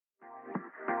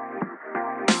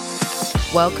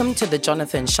Welcome to the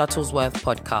Jonathan Shuttlesworth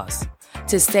podcast.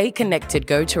 To stay connected,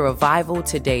 go to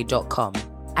revivaltoday.com.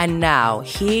 And now,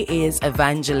 here is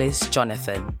Evangelist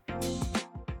Jonathan.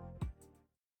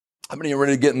 How many are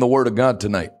ready to get in the Word of God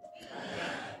tonight?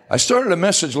 I started a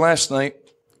message last night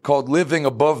called Living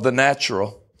Above the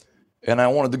Natural, and I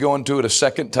wanted to go into it a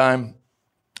second time,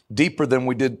 deeper than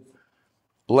we did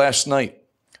last night.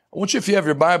 I want you, if you have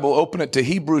your Bible, open it to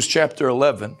Hebrews chapter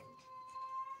 11.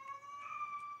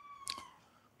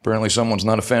 Apparently someone's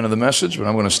not a fan of the message, but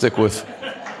I'm going to stick with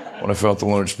what I felt the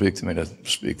Lord speak to me to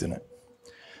speak tonight.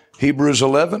 Hebrews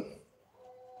 11,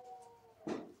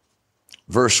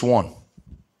 verse 1.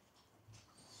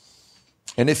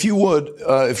 And if you would,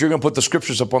 if you're going to put the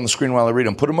scriptures up on the screen while I read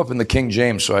them, put them up in the King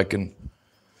James so I can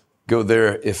go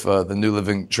there if the New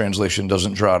Living Translation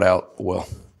doesn't draw it out well.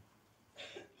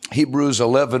 Hebrews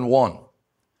 11:1.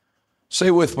 Say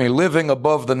with me, living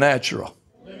above the natural.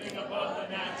 Living above the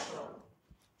natural.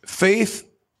 Faith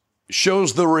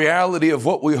shows the reality of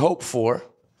what we hope for.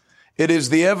 It is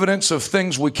the evidence of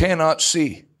things we cannot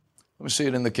see. Let me see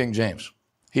it in the King James.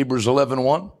 Hebrews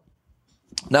 11:1.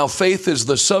 Now faith is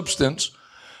the substance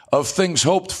of things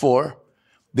hoped for,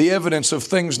 the evidence of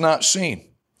things not seen.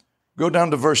 Go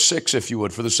down to verse 6 if you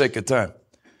would, for the sake of time.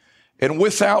 And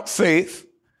without faith,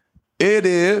 it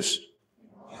is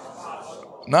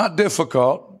not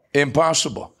difficult,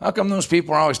 impossible. How come those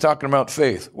people are always talking about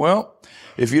faith? Well,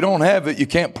 if you don't have it, you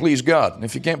can't please God. And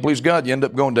if you can't please God, you end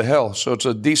up going to hell. So it's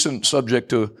a decent subject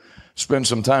to spend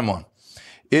some time on.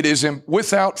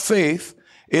 Without faith,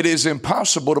 it is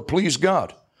impossible to please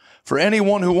God. For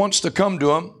anyone who wants to come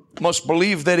to Him must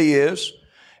believe that He is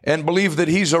and believe that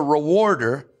He's a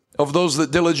rewarder of those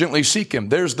that diligently seek Him.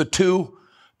 There's the two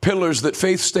pillars that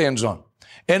faith stands on.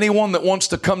 Anyone that wants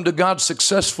to come to God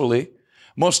successfully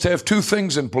must have two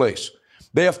things in place.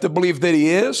 They have to believe that He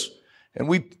is, and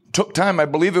we took time, I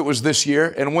believe it was this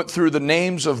year, and went through the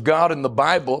names of God in the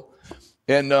Bible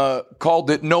and called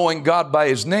it knowing God by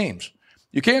His names.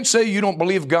 You can't say you don't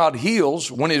believe God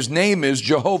heals when His name is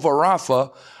Jehovah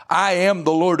Rapha, I am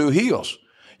the Lord who heals.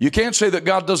 You can't say that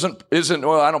God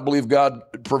I don't believe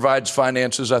God provides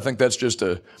finances. I think that's just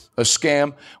a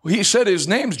scam. He said His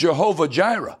name's Jehovah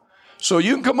Jireh. So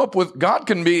you can come up with, God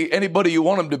can be anybody you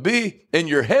want Him to be in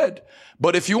your head.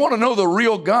 But if you want to know the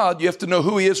real God, you have to know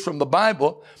who He is from the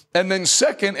Bible. And then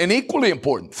second, and equally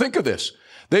important, think of this.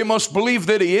 They must believe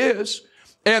that He is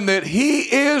and that He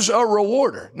is a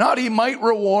rewarder. Not He might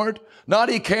reward, not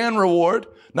He can reward,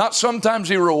 not sometimes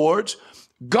He rewards.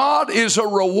 God is a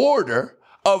rewarder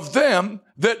of them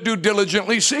that do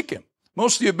diligently seek Him.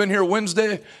 Most of you have been here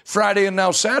Wednesday, Friday, and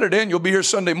now Saturday, and you'll be here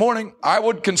Sunday morning. I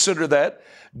would consider that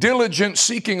diligent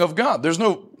seeking of God. There's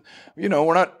no,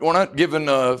 we're not giving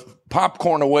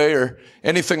popcorn away or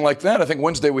anything like that. I think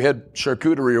Wednesday we had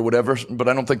charcuterie or whatever, but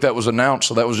I don't think that was announced,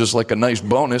 so that was just like a nice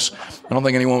bonus. I don't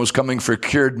think anyone was coming for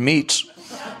cured meats.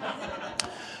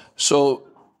 So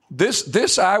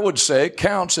this I would say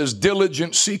counts as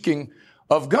diligent seeking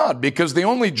of God, because the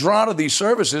only draw to these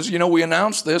services, we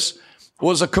announced this,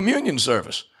 was a communion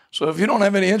service. So if you don't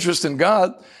have any interest in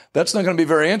God, that's not going to be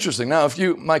very interesting. Now,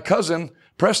 my cousin,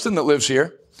 Preston, that lives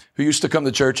here, who used to come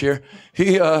to church here,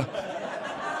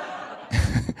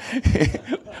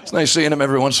 it's nice seeing him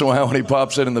every once in a while when he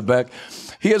pops in the back.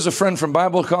 He has a friend from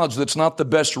Bible college that's not the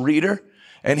best reader,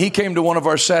 and he came to one of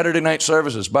our Saturday night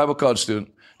services, Bible college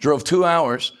student, drove 2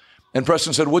 hours, and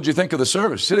Preston said, what'd you think of the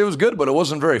service? He said, it was good, but it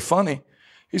wasn't very funny.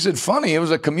 He said, funny? It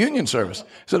was a communion service. He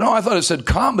said, no, I thought it said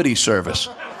comedy service.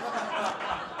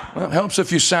 Well, it helps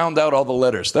if you sound out all the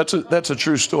letters. That's a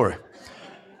true story.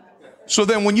 So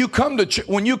then when you come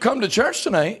to church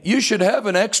tonight, you should have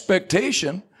an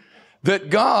expectation that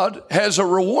God has a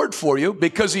reward for you,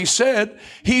 because He said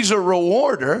He's a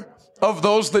rewarder of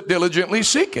those that diligently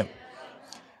seek Him.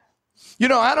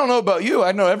 I don't know about you.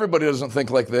 I know everybody doesn't think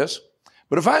like this.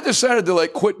 But if I decided to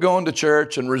quit going to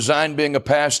church and resign being a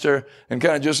pastor and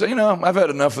kind of just say, I've had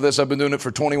enough of this. I've been doing it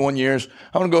for 21 years.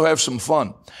 I want to go have some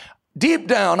fun. Deep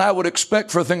down, I would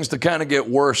expect for things to kind of get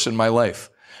worse in my life,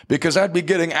 because I'd be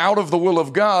getting out of the will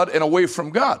of God and away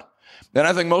from God. And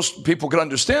I think most people can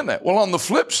understand that. Well, on the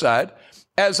flip side,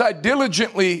 as I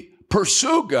diligently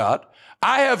pursue God,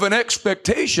 I have an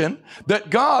expectation that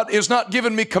God is not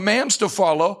giving me commands to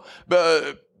follow,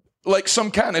 like some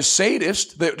kind of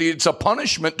sadist, that it's a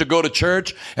punishment to go to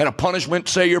church and a punishment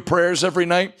to say your prayers every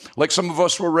night, like some of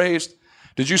us were raised.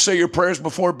 Did you say your prayers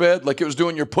before bed like it was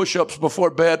doing your push-ups before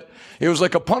bed? It was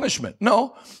like a punishment.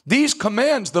 No, these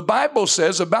commands, the Bible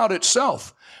says about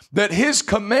itself, that His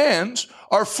commands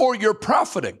are for your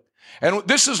profiting. And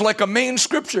this is like a main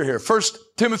scripture here. 1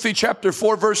 Timothy chapter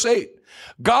 4, verse 8.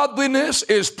 Godliness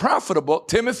is profitable.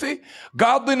 Timothy,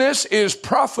 godliness is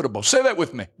profitable. Say that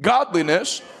with me.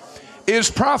 Godliness is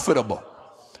profitable.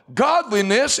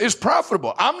 Godliness is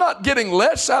profitable. I'm not getting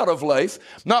less out of life,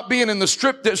 not being in the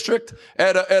strip district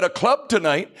at a club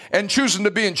tonight and choosing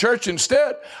to be in church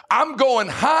instead. I'm going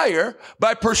higher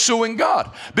by pursuing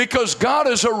God, because God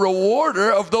is a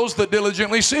rewarder of those that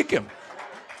diligently seek him.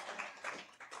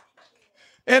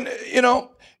 And, you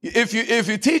know, if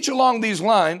you teach along these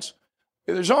lines,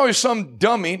 there's always some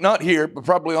dummy, not here, but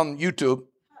probably on YouTube.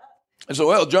 And so,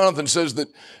 well, Jonathan says that,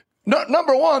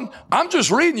 number one, I'm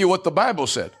just reading you what the Bible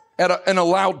said in a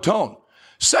loud tone.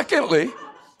 Secondly,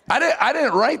 I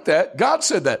didn't write that. God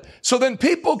said that. So then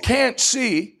people can't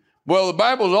see, well, the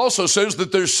Bible also says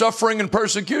that there's suffering and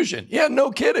persecution. Yeah, no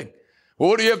kidding. Well,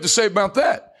 what do you have to say about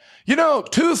that? You know,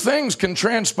 two things can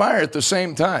transpire at the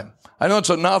same time. I know it's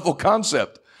a novel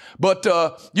concept, but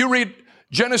you read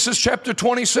Genesis chapter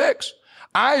 26.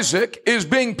 Isaac is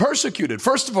being persecuted.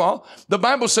 First of all, the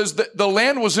Bible says that the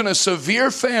land was in a severe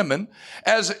famine,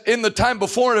 as in the time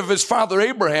before of his father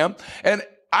Abraham, and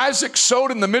Isaac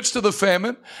sowed in the midst of the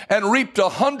famine and reaped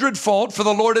 100-fold, for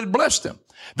the Lord had blessed him.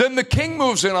 Then the king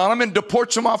moves in on him and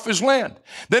deports him off his land.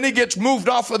 Then he gets moved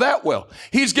off of that well.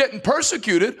 He's getting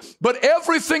persecuted, but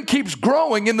everything keeps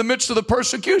growing in the midst of the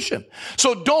persecution.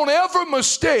 So don't ever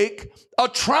mistake a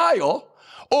trial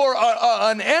or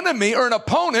an enemy or an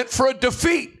opponent for a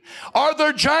defeat. Are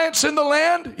there giants in the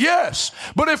land? Yes.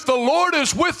 But if the Lord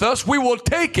is with us, we will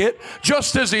take it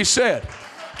just as he said.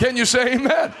 Can you say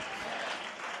amen?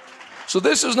 So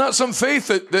this is not some faith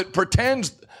that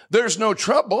pretends there's no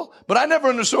trouble, but I never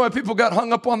understood why people got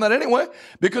hung up on that anyway,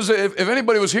 because if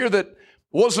anybody was here that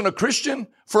wasn't a Christian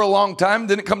for a long time,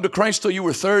 didn't come to Christ till you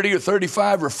were 30 or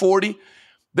 35 or 40,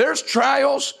 there's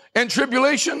trials and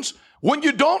tribulations when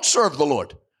you don't serve the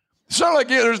Lord. It's not like,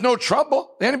 yeah, there's no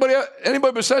trouble. Anybody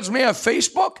besides me have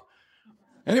Facebook?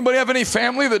 Anybody have any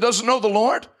family that doesn't know the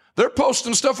Lord? They're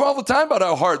posting stuff all the time about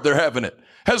how hard they're having it.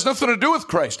 Has nothing to do with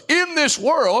Christ. In this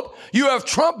world, you have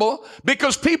trouble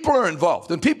because people are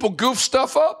involved and people goof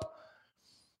stuff up.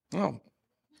 Well,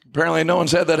 apparently no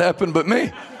one's had that happen but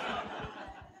me.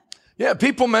 Yeah,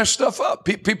 people mess stuff up.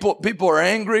 People are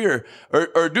angry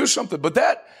or do something. But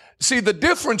see, the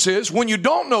difference is when you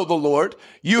don't know the Lord,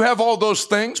 you have all those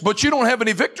things, but you don't have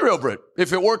any victory over it.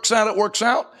 If it works out, it works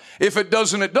out. If it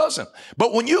doesn't, it doesn't.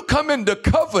 But when you come into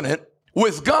covenant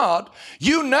with God,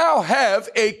 you now have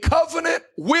a covenant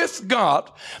with God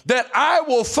that I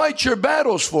will fight your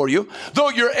battles for you. Though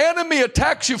your enemy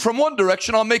attacks you from one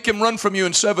direction, I'll make him run from you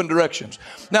in 7 directions.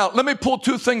 Now, let me pull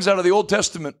 2 things out of the Old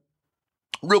Testament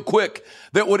real quick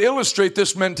that would illustrate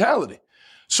this mentality.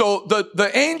 So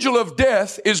the angel of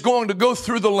death is going to go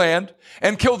through the land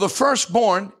and kill the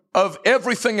firstborn of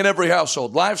everything in every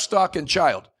household, livestock and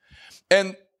child.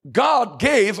 And God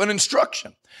gave an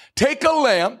instruction. Take a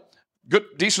lamb, good,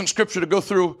 decent scripture to go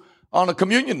through on a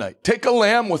communion night. Take a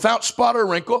lamb without spot or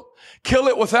wrinkle, kill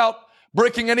it without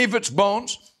breaking any of its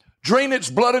bones, drain its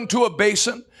blood into a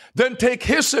basin, then take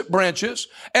hyssop branches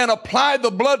and apply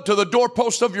the blood to the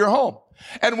doorpost of your home.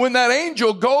 And when that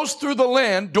angel goes through the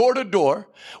land, door to door,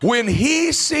 when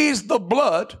he sees the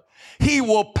blood, he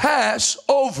will pass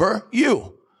over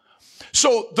you.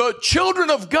 So the children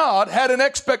of God had an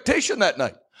expectation that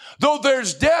night. Though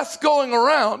there's death going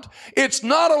around, it's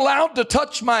not allowed to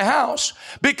touch my house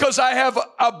because I have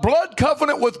a blood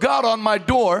covenant with God on my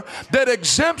door that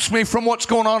exempts me from what's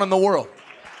going on in the world.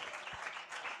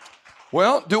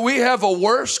 Well, do we have a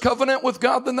worse covenant with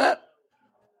God than that?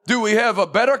 Do we have a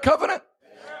better covenant?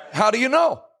 How do you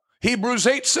know? Hebrews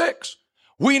 8:6.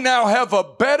 We now have a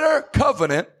better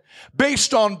covenant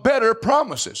based on better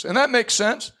promises. And that makes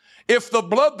sense. If the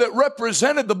blood that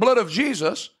represented the blood of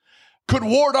Jesus could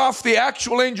ward off the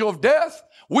actual angel of death,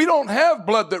 we don't have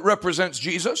blood that represents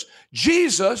Jesus.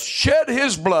 Jesus shed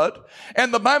his blood,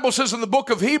 and the Bible says in the book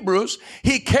of Hebrews,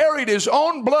 he carried his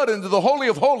own blood into the Holy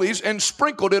of Holies and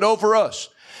sprinkled it over us.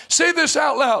 Say this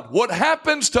out loud. What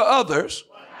happens to others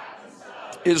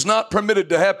is not permitted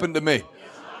to happen to me.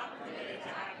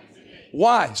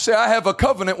 Why? Say, I have a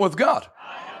covenant with God.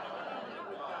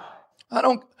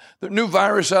 The new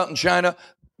virus out in China.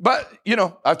 But,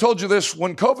 I told you this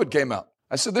when COVID came out.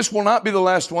 I said, this will not be the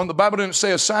last one. The Bible didn't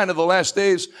say a sign of the last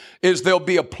days is there'll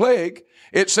be a plague.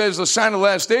 It says the sign of the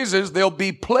last days is there'll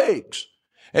be plagues.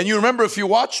 And you remember if you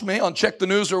watched me on Check the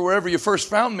News or wherever you first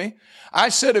found me, I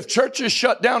said if churches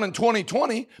shut down in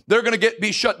 2020, they're going to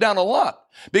be shut down a lot.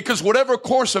 Because whatever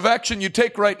course of action you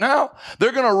take right now,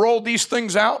 they're going to roll these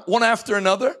things out one after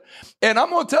another. And I'm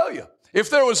going to tell you, if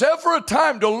there was ever a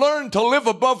time to learn to live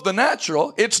above the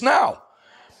natural, it's now.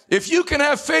 If you can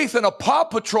have faith in a Paw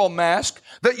Patrol mask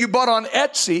that you bought on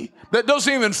Etsy that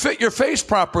doesn't even fit your face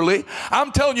properly,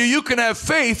 I'm telling you, you can have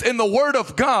faith in the Word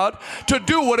of God to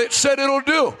do what it said it'll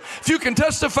do. If you can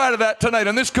testify to that tonight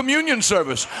in this communion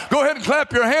service, go ahead and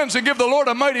clap your hands and give the Lord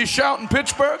a mighty shout in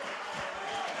Pittsburgh.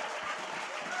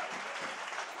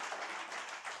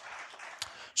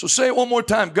 So say it one more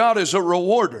time. God is a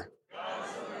rewarder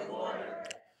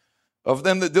of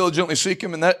them that diligently seek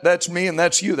Him. And that's me and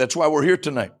that's you. That's why we're here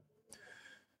tonight.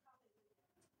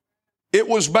 It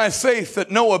was by faith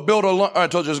that Noah built a... I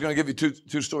told you I was going to give you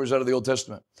two stories out of the Old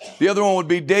Testament. The other one would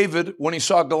be David when he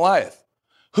saw Goliath.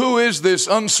 Who is this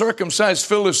uncircumcised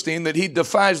Philistine that he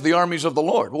defies the armies of the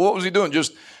Lord? Well, what was he doing?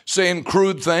 Just saying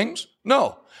crude things?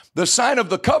 No. The sign of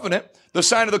the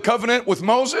covenant with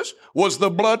Moses was the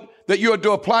blood that you had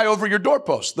to apply over your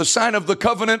doorpost. The sign of the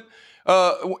covenant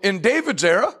in David's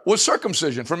era was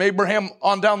circumcision from Abraham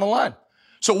on down the line.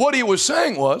 So what he was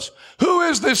saying was, who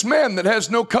is this man that has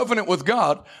no covenant with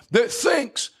God that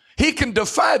thinks he can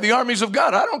defy the armies of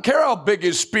God? I don't care how big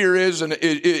his spear is and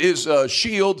his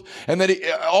shield and that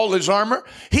all his armor.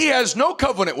 He has no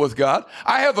covenant with God.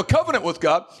 I have a covenant with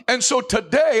God. And so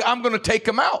today I'm going to take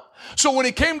him out. So when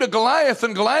he came to Goliath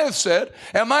and Goliath said,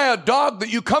 am I a dog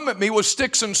that you come at me with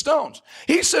sticks and stones?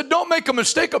 He said, don't make a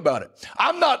mistake about it.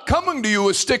 I'm not coming to you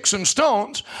with sticks and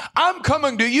stones. I'm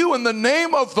coming to you in the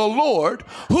name of the Lord,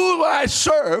 who I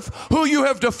serve, who you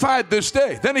have defied this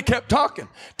day. Then he kept talking.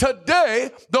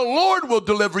 Today, the Lord will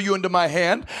deliver you into my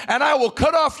hand, and I will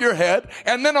cut off your head,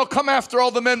 and then I'll come after all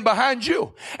the men behind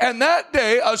you. And that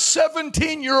day, a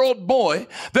 17-year-old boy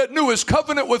that knew his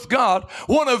covenant with God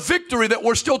won a victory that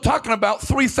we're still talking about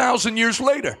 3,000 years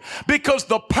later, because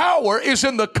the power is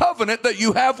in the covenant that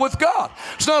you have with God.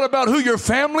 It's not about who your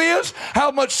family is,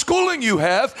 how much schooling you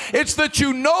have. It's that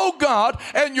you know God,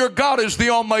 and your God is the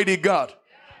Almighty God.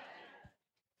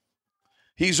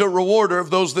 He's a rewarder of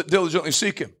those that diligently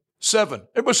seek Him. 7.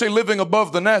 Everybody say living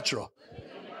above the natural.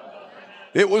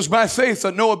 It was by faith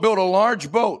that Noah built a large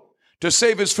boat to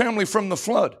save his family from the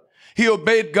flood. He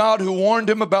obeyed God who warned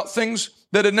him about things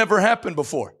that had never happened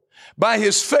before. By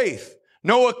his faith,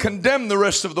 Noah condemned the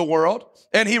rest of the world,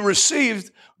 and he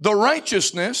received the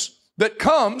righteousness that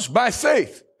comes by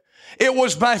faith. It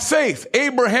was by faith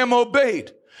Abraham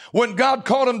obeyed when God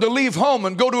called him to leave home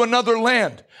and go to another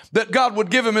land that God would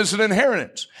give him as an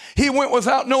inheritance. He went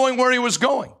without knowing where he was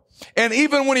going. And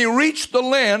even when he reached the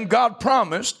land God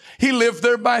promised, he lived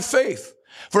there by faith.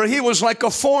 For he was like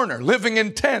a foreigner living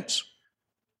in tents.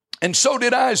 And so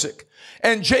did Isaac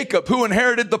and Jacob, who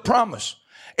inherited the promise.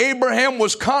 Abraham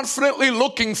was confidently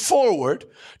looking forward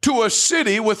to a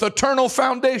city with eternal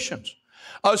foundations,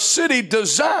 a city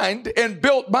designed and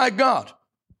built by God.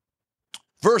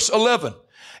 Verse 11,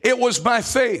 it was by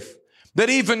faith that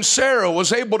even Sarah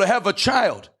was able to have a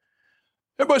child.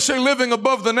 Everybody say living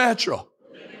above the natural.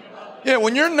 Yeah,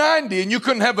 when you're 90 and you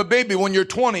couldn't have a baby when you're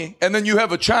 20 and then you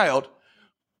have a child,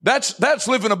 that's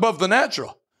living above the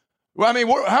natural. Well, I mean,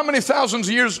 how many thousands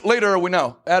of years later are we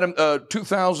now? Adam,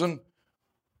 2,000,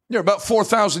 about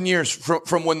 4,000 years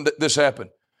from when this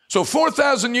happened. So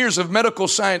 4,000 years of medical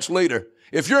science later,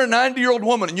 if you're a 90-year-old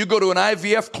woman and you go to an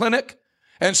IVF clinic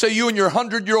and say you and your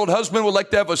 100-year-old husband would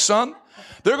like to have a son,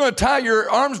 they're going to tie your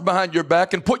arms behind your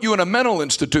back and put you in a mental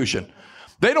institution.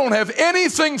 They don't have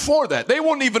anything for that. They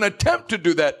won't even attempt to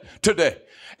do that today.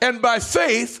 And by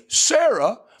faith,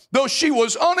 Sarah, though she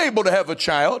was unable to have a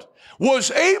child, was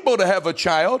able to have a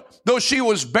child, though she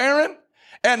was barren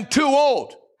and too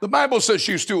old. The Bible says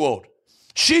she's too old.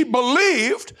 She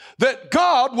believed that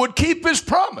God would keep his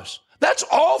promise. That's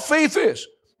all faith is.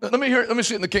 Let me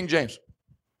see it in the King James.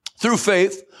 Through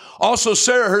faith, also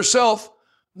Sarah herself,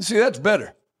 see, that's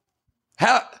better.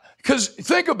 Because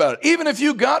think about it. Even if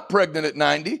you got pregnant at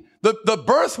 90, the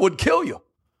birth would kill you.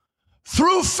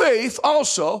 Through faith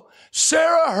also,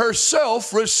 Sarah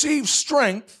herself received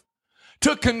strength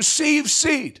to conceive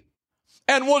seed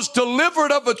and was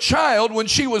delivered of a child when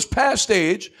she was past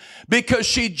age because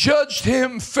she judged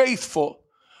him faithful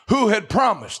who had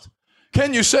promised.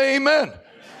 Can you say amen? Amen.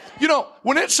 You know,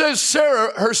 when it says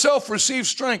Sarah herself received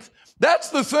strength,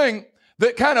 that's the thing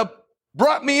that kind of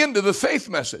brought me into the faith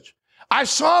message. I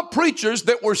saw preachers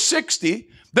that were 60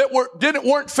 that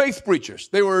weren't faith preachers.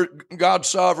 They were God's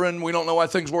sovereign. We don't know why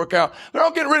things work out. They're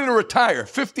all getting ready to retire,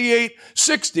 58,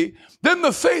 60. Then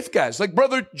the faith guys, like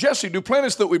Brother Jesse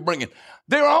Duplantis that we bring in,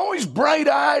 they're always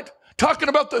bright-eyed, talking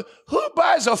about who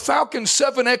buys a Falcon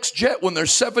 7X jet when they're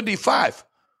 75?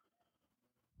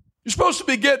 You're supposed to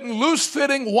be getting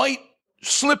loose-fitting white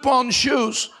slip-on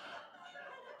shoes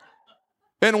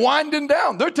and winding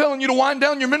down. They're telling you to wind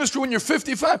down your ministry when you're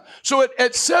 55. So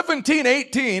at 17,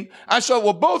 18, I saw,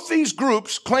 well, both these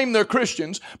groups claim they're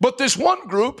Christians, but this one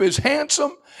group is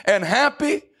handsome and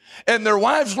happy, and their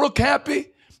wives look happy.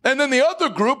 And then the other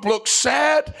group looks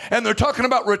sad, and they're talking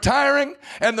about retiring,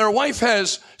 and their wife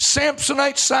has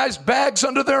Samsonite-sized bags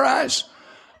under their eyes.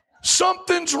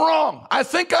 Something's wrong. I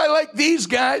think I like these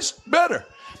guys better.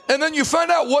 And then you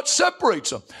find out what separates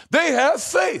them. They have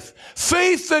faith.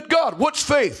 Faith that God, what's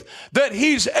faith? That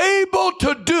He's able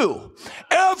to do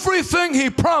everything He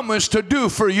promised to do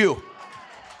for you.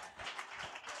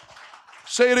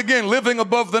 Say it again, living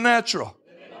above the natural.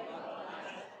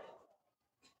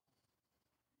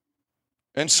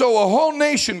 And so a whole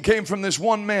nation came from this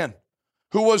one man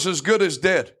who was as good as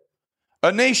dead.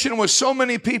 A nation with so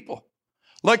many people,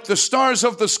 like the stars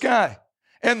of the sky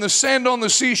and the sand on the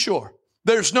seashore.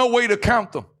 There's no way to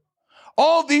count them.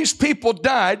 All these people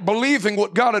died believing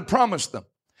what God had promised them.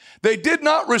 They did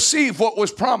not receive what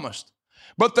was promised,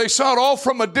 but they saw it all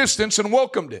from a distance and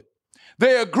welcomed it.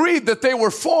 They agreed that they were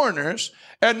foreigners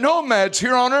and nomads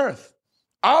here on earth.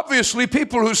 Obviously,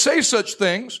 people who say such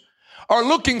things are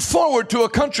looking forward to a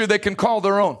country they can call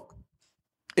their own.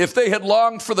 If they had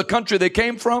longed for the country they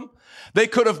came from, they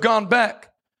could have gone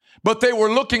back. But they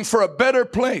were looking for a better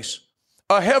place,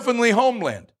 a heavenly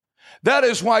homeland. That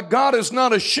is why God is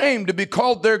not ashamed to be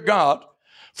called their God,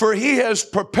 for He has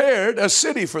prepared a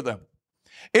city for them.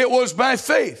 It was by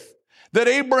faith that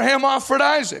Abraham offered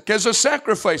Isaac as a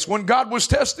sacrifice when God was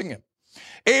testing him.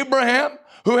 Abraham,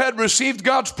 who had received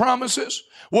God's promises,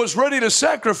 was ready to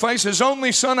sacrifice his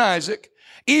only son Isaac,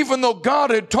 even though God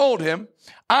had told him,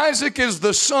 Isaac is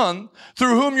the son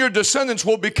through whom your descendants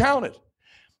will be counted.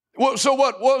 Well, so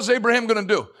what was Abraham going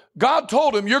to do? God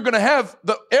told him, you're going to have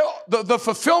the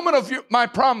fulfillment of my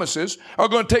promises are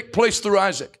going to take place through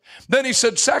Isaac. Then he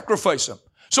said, sacrifice him.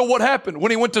 So what happened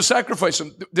when he went to sacrifice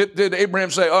him? Did Abraham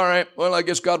say, all right, well, I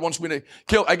guess God wants me to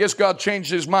kill. I guess God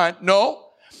changed his mind.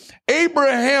 No.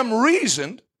 Abraham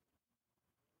reasoned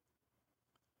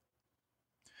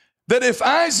that if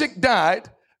Isaac died,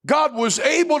 God was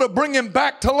able to bring him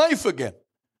back to life again.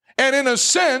 And in a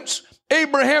sense,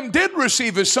 Abraham did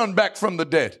receive his son back from the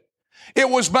dead. It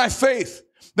was by faith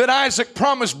that Isaac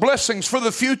promised blessings for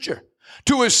the future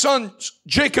to his sons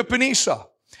Jacob and Esau.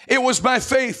 It was by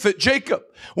faith that Jacob,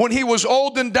 when he was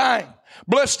old and dying,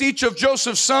 blessed each of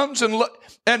Joseph's sons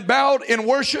and bowed in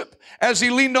worship as he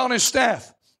leaned on his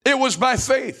staff. It was by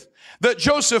faith that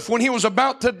Joseph, when he was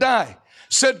about to die,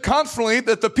 said confidently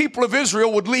that the people of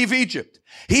Israel would leave Egypt.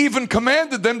 He even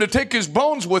commanded them to take his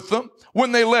bones with them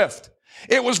when they left.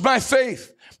 It was by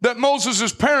faith that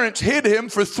Moses' parents hid him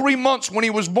for 3 months when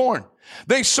he was born.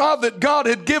 They saw that God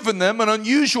had given them an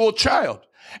unusual child,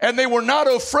 and they were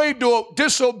not afraid to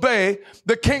disobey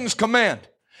the king's command.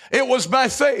 It was by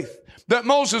faith that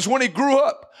Moses, when he grew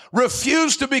up,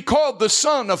 refused to be called the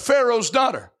son of Pharaoh's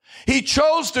daughter. He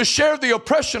chose to share the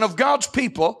oppression of God's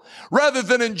people rather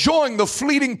than enjoying the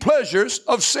fleeting pleasures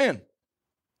of sin.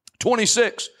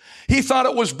 26. He thought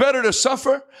it was better to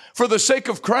suffer for the sake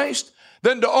of Christ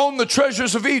than to own the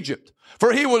treasures of Egypt,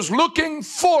 for he was looking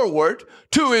forward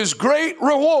to his great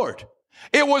reward.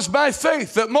 It was by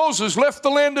faith that Moses left the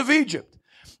land of Egypt,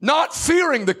 not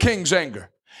fearing the king's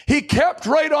anger. He kept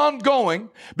right on going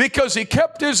because he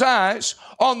kept his eyes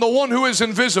on the one who is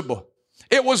invisible.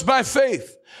 It was by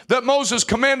faith that Moses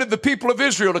commanded the people of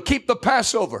Israel to keep the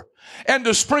Passover and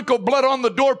to sprinkle blood on the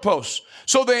doorposts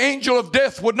so the angel of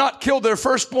death would not kill their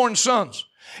firstborn sons.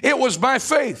 It was by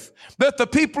faith that the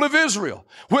people of Israel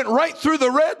went right through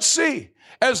the Red Sea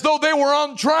as though they were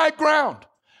on dry ground.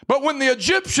 But when the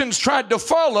Egyptians tried to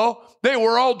follow, they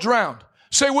were all drowned.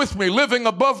 Say with me, living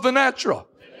above the natural.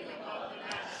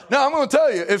 Now, I'm going to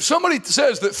tell you, if somebody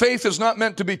says that faith is not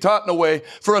meant to be taught in a way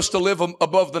for us to live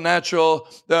above the natural,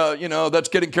 that's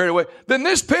getting carried away, then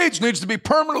this page needs to be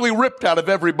permanently ripped out of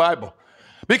every Bible.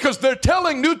 Because they're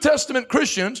telling New Testament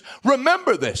Christians,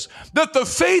 remember this, that the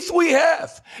faith we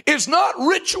have is not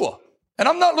ritual. And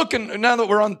I'm not looking, now that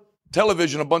we're on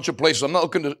television a bunch of places, I'm not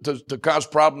looking to cause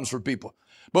problems for people.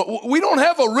 But we don't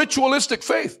have a ritualistic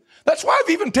faith. That's why I've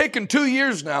even taken 2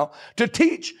 years now to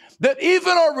teach that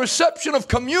even our reception of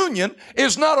communion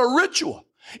is not a ritual.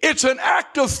 It's an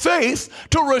act of faith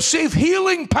to receive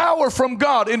healing power from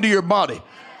God into your body,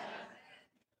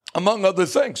 among other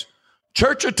things.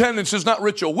 Church attendance is not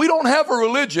ritual. We don't have a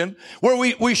religion where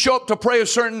we show up to pray a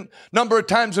certain number of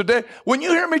times a day. When you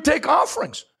hear me take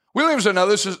offerings, we don't even say, now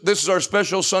this is our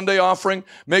special Sunday offering.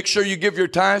 Make sure you give your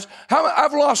tithes.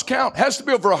 I've lost count. It has to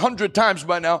be over 100 times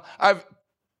by now. I've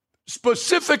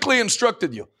specifically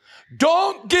instructed you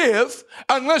Don't give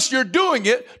unless you're doing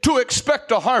it to expect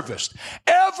a harvest.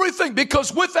 Everything,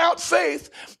 because without faith,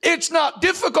 it's not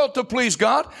difficult to please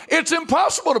God. It's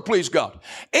impossible to please God.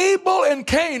 Abel and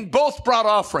Cain both brought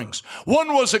offerings.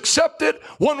 One was accepted,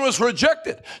 one was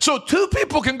rejected. So two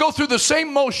people can go through the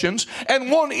same motions,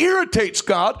 and one irritates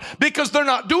God because they're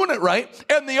not doing it right,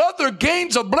 and the other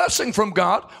gains a blessing from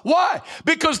God. Why?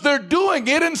 Because they're doing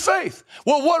it in faith.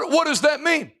 Well, what does that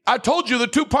mean? I told you the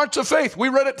two parts of faith. We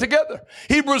read it together.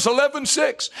 Hebrews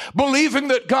 11:6, believing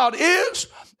that God is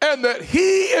and that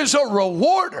he is a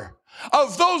rewarder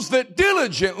of those that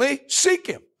diligently seek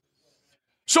him.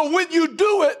 So when you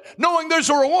do it, knowing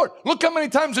there's a reward, look how many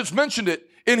times it's mentioned it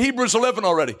in Hebrews 11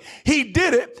 already. He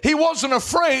did it. He wasn't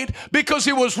afraid because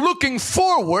he was looking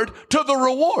forward to the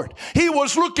reward. He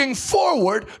was looking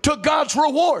forward to God's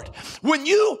reward.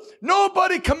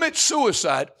 Nobody commits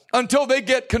suicide until they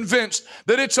get convinced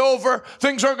that it's over,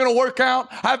 things aren't going to work out,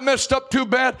 I've messed up too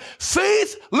bad.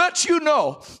 Faith lets you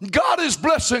know God is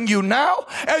blessing you now,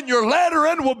 and your latter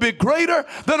end will be greater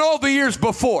than all the years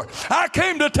before. I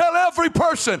came to tell every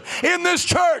person in this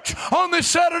church on this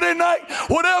Saturday night,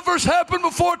 whatever's happened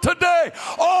before today,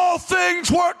 all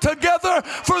things work together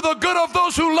for the good of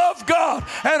those who love God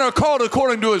and are called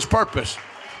according to his purpose.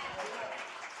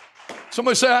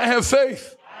 Somebody say, I have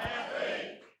faith.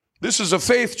 This is a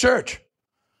faith church.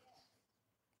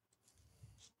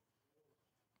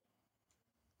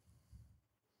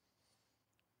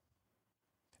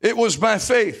 It was by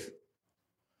faith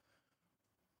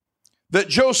that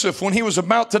Joseph, when he was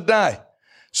about to die,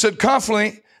 said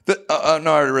confidently that,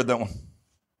 no, I already read that one.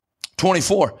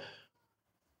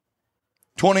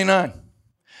 29.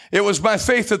 It was by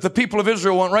faith that the people of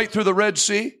Israel went right through the Red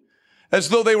Sea as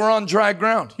though they were on dry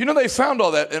ground. You know, they found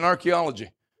all that in archaeology.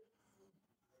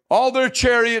 All their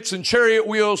chariots and chariot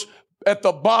wheels at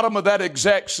the bottom of that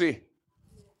exact sea.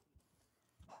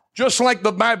 Just like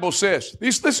the Bible says.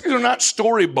 These are not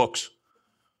storybooks.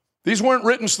 These weren't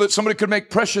written so that somebody could make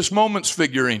Precious Moments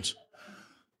figurines.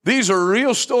 These are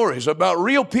real stories about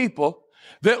real people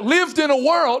that lived in a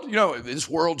world, this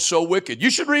world's so wicked. You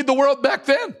should read the world back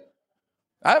then.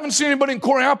 I haven't seen anybody in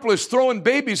Coriopolis throwing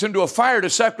babies into a fire to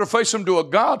sacrifice them to a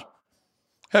god.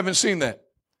 Haven't seen that.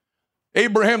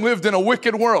 Abraham lived in a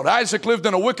wicked world. Isaac lived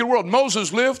in a wicked world.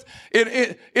 Moses lived in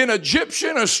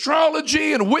Egyptian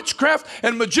astrology and witchcraft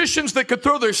and magicians that could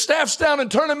throw their staffs down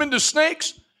and turn them into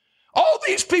snakes. All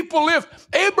these people lived.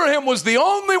 Abraham was the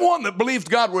only one that believed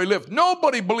God where he lived.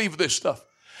 Nobody believed this stuff.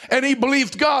 And he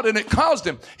believed God, and it caused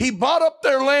him. He bought up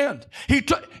their land.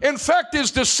 In fact,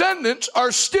 his descendants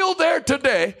are still there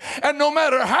today. And no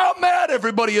matter how mad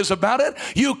everybody is about it,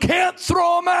 you can't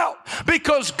throw them out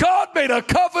because God made a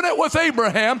covenant with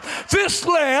Abraham. This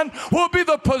land will be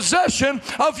the possession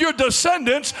of your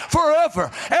descendants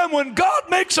forever. And when God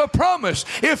makes a promise,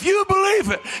 if you believe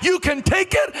it, you can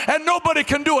take it and nobody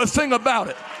can do a thing about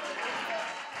it.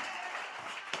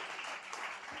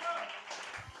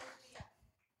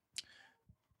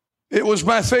 It was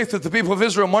by faith that the people of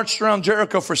Israel marched around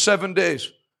Jericho for 7 days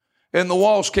and the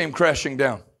walls came crashing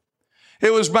down.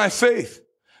 It was by faith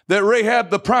that Rahab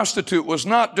the prostitute was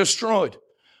not destroyed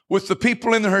with the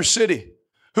people in her city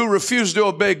who refused to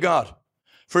obey God,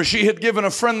 for she had given a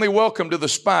friendly welcome to the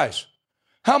spies.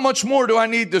 How much more do I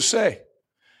need to say?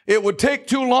 It would take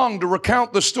too long to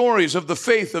recount the stories of the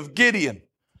faith of Gideon,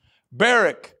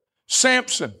 Barak,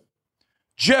 Samson,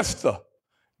 Jephthah,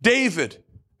 David,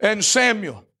 and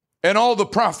Samuel, and all the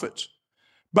prophets.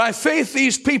 By faith,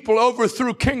 these people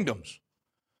overthrew kingdoms.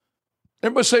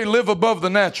 Everybody say, live above the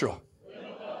natural. Live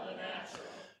above the natural.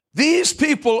 These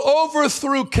people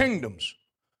overthrew kingdoms,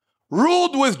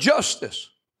 ruled with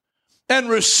justice, and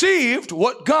received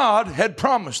what God had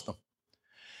promised them.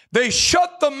 They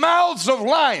shut the mouths of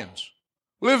lions,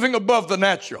 living above the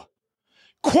natural,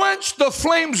 quenched the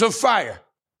flames of fire.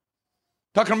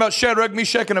 Talking about Shadrach,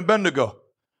 Meshach, and Abednego.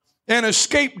 And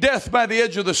escaped death by the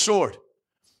edge of the sword.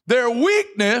 Their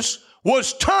weakness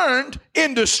was turned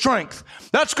into strength.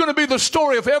 That's going to be the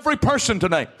story of every person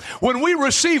tonight. When we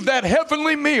receive that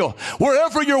heavenly meal,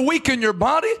 wherever you're weak in your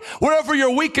body, wherever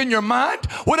you're weak in your mind,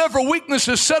 whatever weakness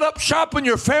is set up shop in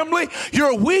your family,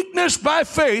 your weakness by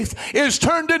faith is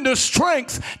turned into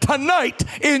strength tonight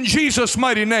in Jesus'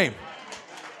 mighty name.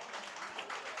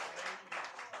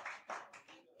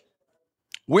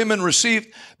 Women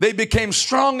they became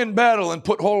strong in battle and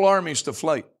put whole armies to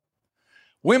flight.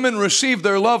 Women received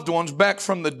their loved ones back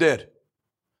from the dead.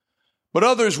 But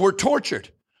others were tortured,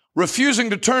 refusing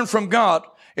to turn from God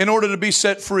in order to be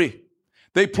set free.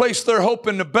 They placed their hope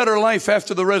in a better life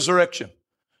after the resurrection.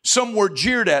 Some were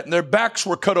jeered at and their backs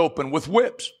were cut open with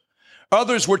whips.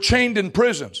 Others were chained in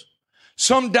prisons.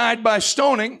 Some died by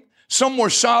stoning. Some were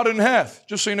sawed in half,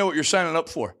 just so you know what you're signing up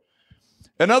for.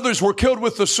 And others were killed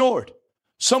with the sword.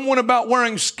 Some went about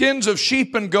wearing skins of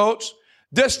sheep and goats,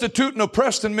 destitute and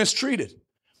oppressed and mistreated.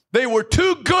 They were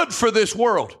too good for this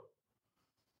world,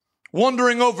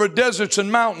 wandering over deserts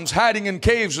and mountains, hiding in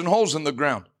caves and holes in the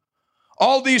ground.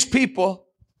 All these people,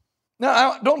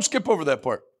 now don't skip over that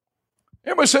part.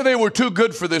 Everybody say they were too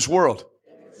good for this world.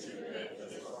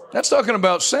 That's talking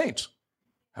about saints.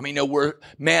 I mean,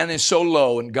 man is so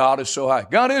low and God is so high.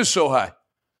 God is so high.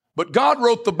 But God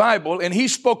wrote the Bible, and he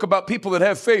spoke about people that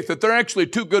have faith, that they're actually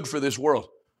too good for this world.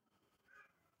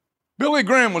 Billy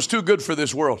Graham was too good for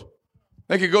this world.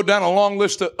 They could go down a long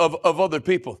list of other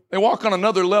people. They walk on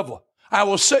another level. I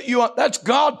will set you up. That's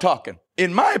God talking.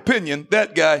 In my opinion,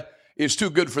 that guy is too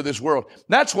good for this world.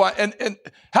 That's why, and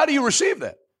how do you receive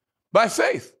that? By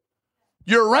faith.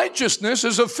 Your righteousness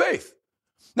is of faith.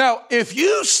 Now, if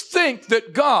you think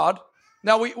that God,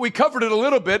 now we covered it a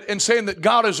little bit in saying that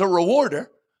God is a rewarder,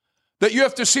 that you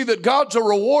have to see that God's a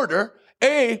rewarder,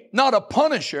 A, not a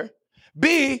punisher,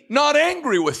 B, not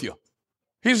angry with you.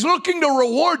 He's looking to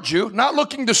reward you, not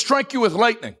looking to strike you with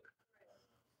lightning.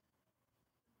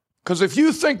 Because if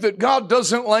you think that God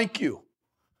doesn't like you,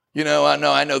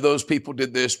 I know those people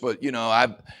did this, but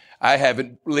I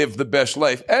haven't lived the best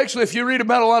life. Actually, if you read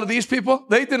about a lot of these people,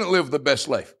 they didn't live the best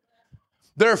life.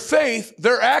 Their faith,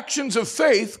 their actions of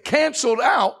faith canceled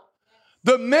out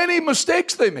the many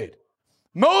mistakes they made.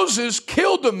 Moses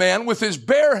killed a man with his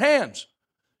bare hands.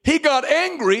 He got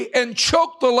angry and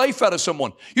choked the life out of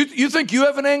someone. You think you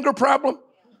have an anger problem?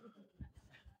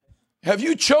 Have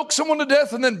you choked someone to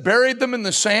death and then buried them in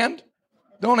the sand?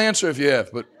 Don't answer if you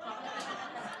have, but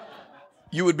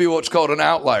you would be what's called an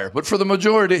outlier. But for the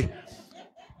majority,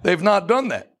 they've not done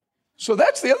that. So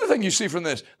that's the other thing you see from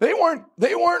this. They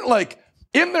weren't like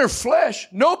in their flesh.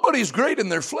 Nobody's great in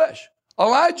their flesh.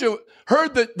 Elijah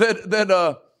heard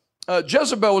that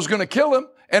Jezebel was going to kill him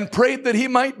and prayed that he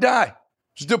might die.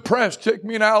 He's depressed. Take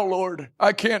me now, Lord.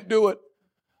 I can't do it.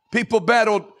 People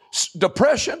battled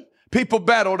depression. People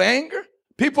battled anger.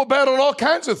 People battled all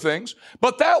kinds of things.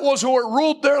 But that wasn't what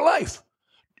ruled their life.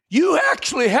 You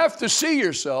actually have to see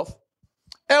yourself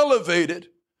elevated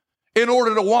in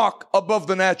order to walk above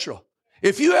the natural.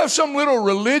 If you have some little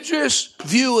religious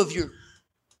view of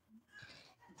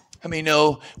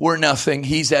no, we're nothing.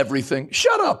 He's everything.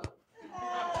 Shut up.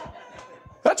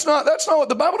 That's not what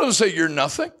the Bible doesn't say. You're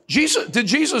nothing. Did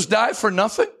Jesus die for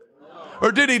nothing?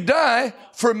 Or did he die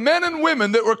for men and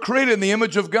women that were created in the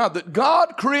image of God? That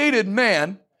God created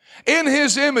man in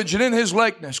his image and in his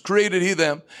likeness, created he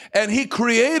them. And he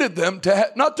created them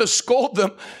not to scold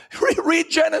them.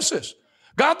 Read Genesis.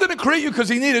 God didn't create you because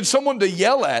he needed someone to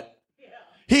yell at.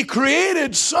 He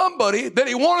created somebody that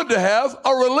he wanted to have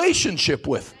a relationship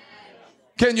with.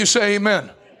 Can you say amen?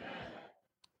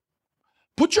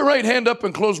 Put your right hand up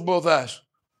and close both eyes.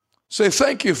 Say,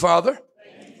 thank you, Father,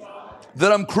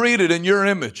 that I'm created in your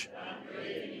image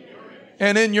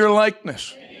and in your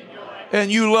likeness.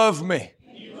 And you love me.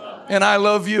 And I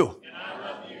love you.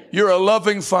 You're a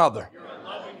loving Father.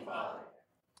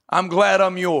 I'm glad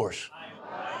I'm yours.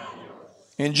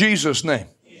 In Jesus' name.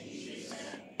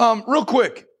 Real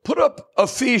quick, put up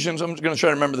Ephesians. I'm going to try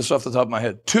to remember this off the top of my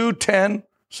head. 2:10.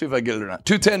 See if I get it or not.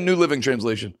 2:10 New Living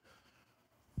Translation.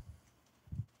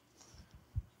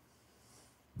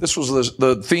 This was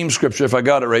the theme scripture, if I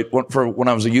got it right, for when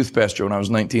I was a youth pastor. When I was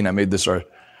 19, I made this our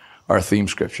theme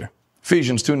scripture.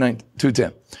 Ephesians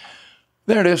 2:10.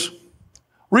 There it is.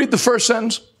 Read the first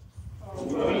sentence.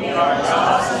 We are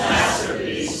God's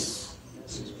masterpiece.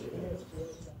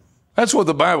 That's what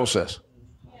the Bible says.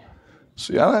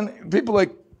 See, people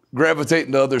like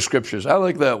gravitating to other scriptures. I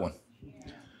like that one.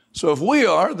 So if we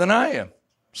are, then I am.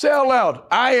 Say out loud,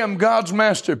 I am God's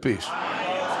masterpiece.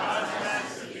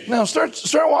 Now start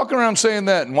walking around saying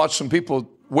that and watch some people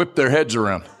whip their heads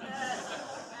around.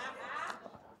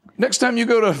 Next time you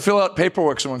go to fill out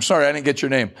paperwork, someone, sorry, I didn't get your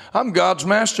name. I'm God's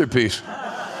masterpiece.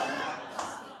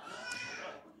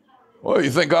 Well,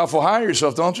 you think awful high of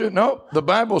yourself, don't you? No, the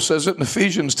Bible says it in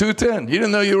Ephesians 2:10. You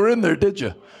didn't know you were in there, did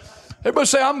you? Everybody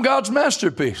say, I'm God's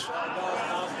masterpiece.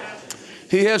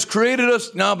 He has created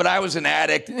us. No, but I was an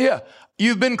addict. Yeah,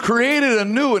 you've been created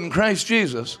anew in Christ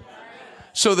Jesus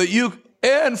so that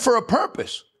and for a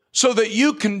purpose, so that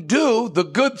you can do the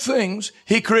good things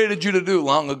he created you to do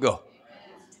long ago.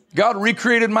 God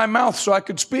recreated my mouth so I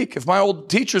could speak. If my old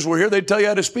teachers were here, they'd tell you I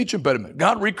had a speech impediment.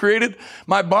 God recreated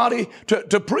my body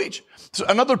to preach. So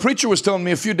another preacher was telling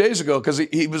me a few days ago, because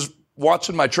he was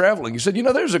watching my traveling. He said,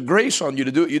 there's a grace on you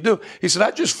to do what you do. He said,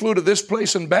 I just flew to this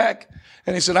place and back.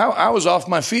 And he said, I was off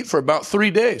my feet for about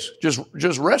 3 days, just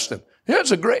resting. Yeah,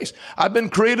 it's a grace. I've been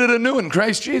created anew in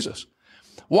Christ Jesus.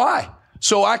 Why?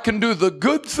 So I can do the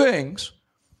good things.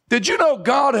 Did you know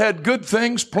God had good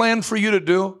things planned for you to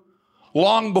do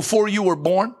long before you were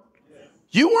born?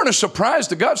 You weren't a surprise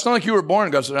to God. It's not like you were born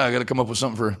and God said, I got to come up with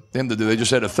something for him to do. They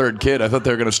just had a third kid. I thought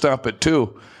they were going to stop at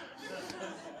 2.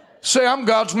 Say, I'm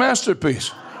God's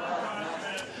masterpiece.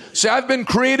 Say, I've been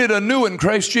created anew in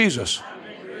Christ Jesus.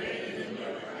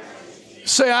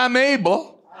 Say, I'm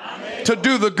able to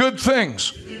do the good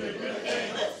things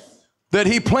that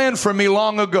he planned for me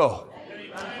long ago.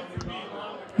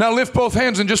 Now lift both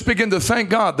hands and just begin to thank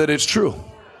God that it's true.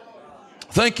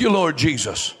 Thank you, Lord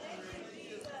Jesus.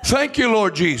 Thank you,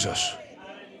 Lord Jesus.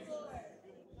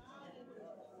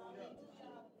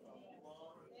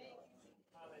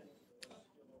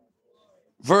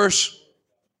 Verse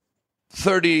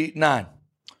 39.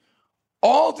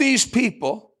 All these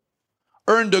people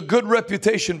earned a good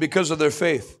reputation because of their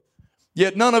faith,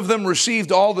 yet none of them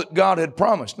received all that God had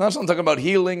promised. Now, it's not talking about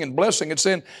healing and blessing. It's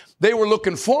saying they were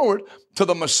looking forward to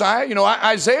the Messiah.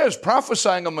 Isaiah is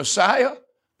prophesying a Messiah,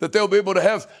 that they'll be able to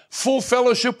have full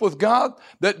fellowship with God,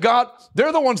 they're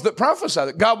the ones that prophesy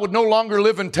that God would no longer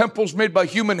live in temples made by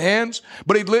human hands,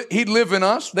 but he'd live in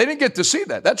us. They didn't get to see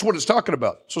that. That's what it's talking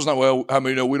about. So it's not, well, how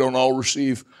many know we don't all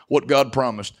receive what God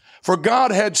promised? For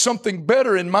God had something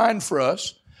better in mind for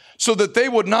us so that they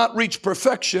would not reach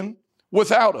perfection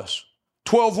without us.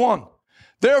 12:1.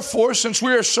 Therefore, since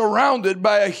we are surrounded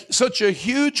by such a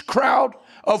huge crowd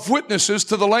of witnesses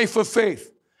to the life of faith,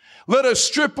 let us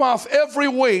strip off every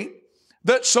weight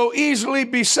that so easily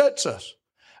besets us,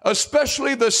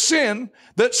 especially the sin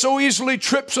that so easily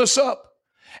trips us up.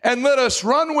 And let us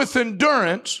run with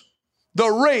endurance the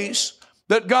race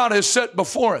that God has set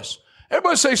before us.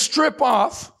 Everybody say, strip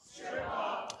off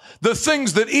the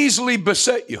things that easily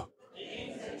beset you.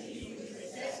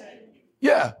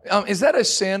 Yeah. Is that a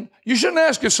sin? You shouldn't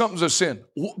ask if something's a sin.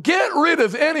 Get rid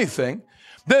of anything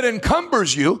that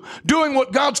encumbers you doing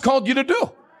what God's called you to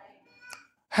do.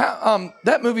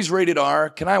 That movie's rated R.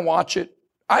 Can I watch it?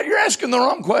 You're asking the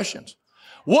wrong questions.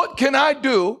 What can I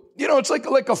do? It's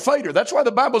like a fighter. That's why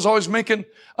the Bible's always making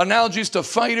analogies to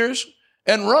fighters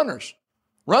and runners.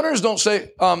 Runners don't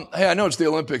say, hey, I know it's the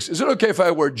Olympics. Is it okay if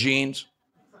I wear jeans?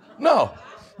 No.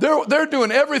 They're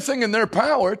doing everything in their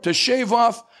power to shave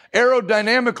off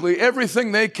aerodynamically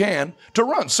everything they can to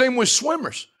run. Same with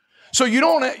swimmers. So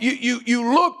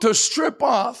you look to strip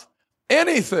off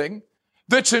anything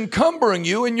that's encumbering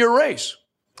you in your race.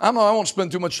 I won't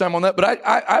spend too much time on that, but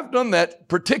I've done that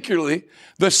particularly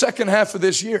the second half of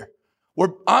this year, where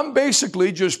I'm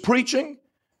basically just preaching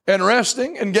and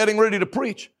resting and getting ready to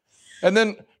preach, and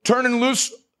then turning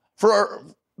loose for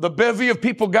the bevy of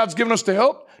people God's given us to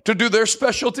help to do their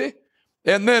specialty.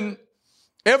 And then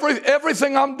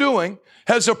everything I'm doing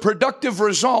has a productive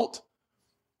result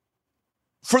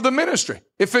for the ministry.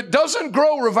 If it doesn't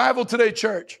grow Revival Today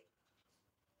Church,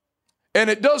 and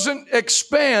it doesn't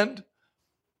expand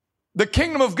the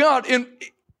kingdom of God, in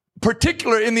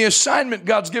particular in the assignment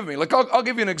God's given me. Like, I'll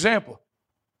give you an example.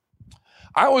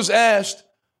 I was asked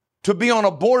to be on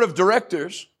a board of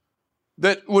directors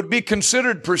that would be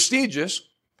considered prestigious,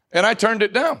 and I turned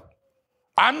it down.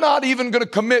 I'm not even going to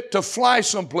commit to fly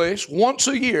someplace once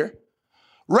a year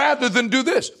rather than do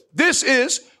this. This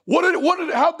is,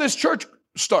 how'd this church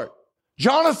start?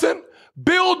 Jonathan,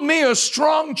 build me a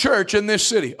strong church in this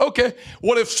city. Okay,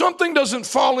 well, if something doesn't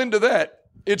fall into that,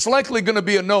 it's likely going to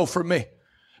be a no for me,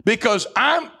 because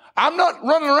I'm not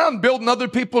running around building other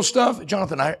people's stuff.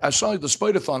 Jonathan, I saw the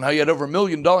Spider-thon, how you had over $1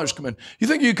 million come in. You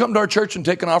think you could come to our church and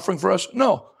take an offering for us?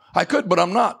 No, I could, but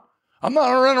I'm not. I'm not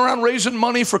running around raising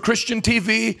money for Christian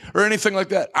TV or anything like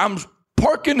that. I'm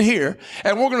parking here,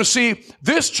 and we're going to see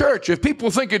this church. If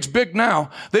people think it's big now,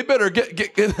 they better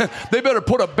they better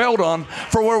put a belt on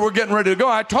for where we're getting ready to go.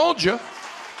 I told you,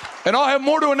 and I'll have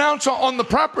more to announce on the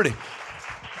property.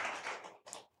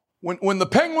 When the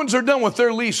Penguins are done with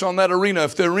their lease on that arena,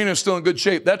 if the arena is still in good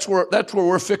shape, that's where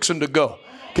we're fixing to go.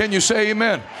 Can you say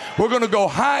amen? We're going to go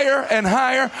higher and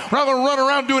higher. We're not going to run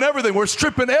around doing everything. We're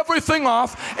stripping everything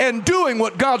off and doing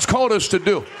what God's called us to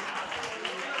do.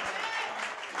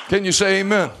 Can you say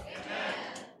amen? Amen.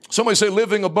 Somebody say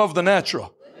living above the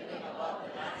natural.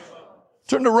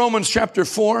 Turn to Romans chapter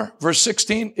 4, verse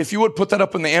 16. If you would put that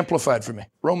up in the Amplified for me.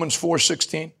 Romans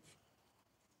 4:16.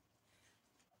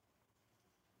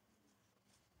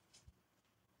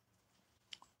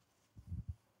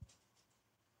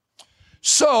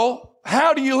 So,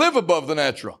 how do you live above the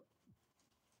natural?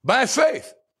 By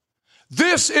faith.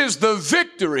 This is the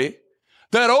victory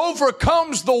that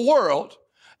overcomes the world,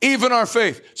 even our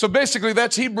faith. So basically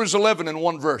that's Hebrews 11 in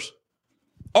one verse.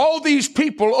 All these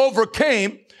people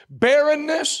overcame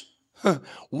barrenness,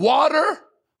 water,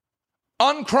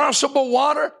 uncrossable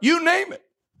water, you name it.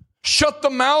 Shut the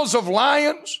mouths of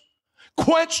lions,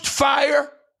 quenched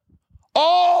fire,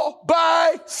 all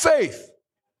by faith.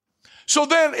 So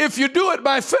then if you do it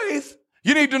by faith,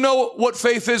 you need to know what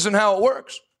faith is and how it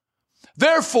works.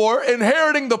 Therefore,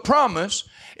 inheriting the promise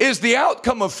is the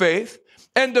outcome of faith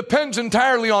and depends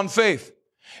entirely on faith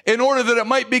in order that it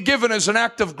might be given as an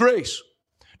act of grace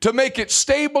to make it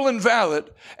stable and valid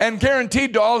and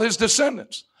guaranteed to all his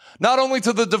descendants, not only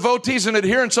to the devotees and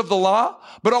adherents of the law,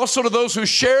 but also to those who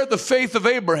share the faith of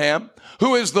Abraham,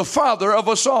 who is the father of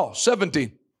us all.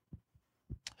 17.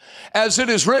 As it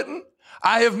is written,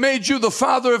 I have made you the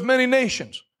father of many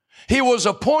nations. He was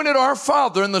appointed our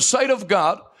father in the sight of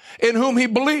God, in whom he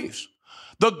believes.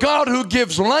 The God who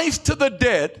gives life to the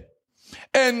dead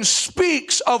and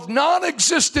speaks of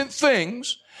non-existent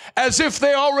things as if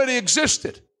they already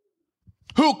existed.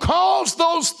 Who calls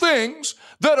those things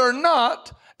that are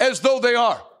not as though they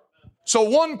are. So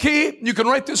one key, you can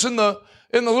write this in the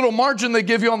little margin they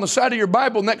give you on the side of your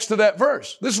Bible next to that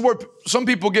verse. This is where some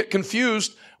people get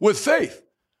confused with faith.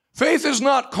 Faith is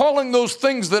not calling those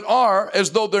things that are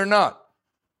as though they're not.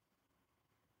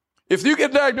 If you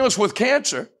get diagnosed with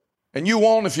cancer, and you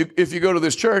won't if you go to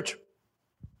this church,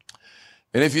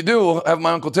 and if you do, we'll have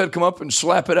my Uncle Ted come up and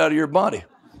slap it out of your body.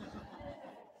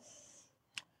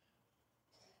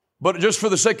 But just for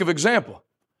the sake of example,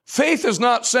 faith is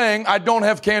not saying, I don't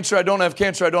have cancer, I don't have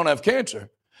cancer, I don't have cancer.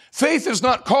 Faith is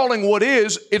not calling what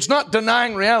is, it's not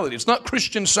denying reality. It's not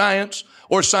Christian Science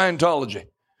or Scientology.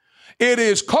 It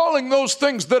is calling those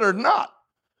things that are not.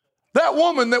 That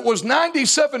woman that was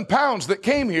 97 pounds that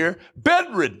came here,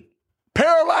 bedridden,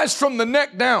 paralyzed from the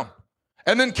neck down,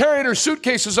 and then carried her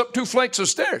suitcases up 2 flights of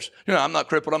stairs. You know, I'm not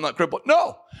crippled, I'm not crippled.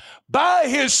 No. By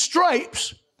his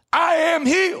stripes, I am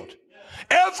healed.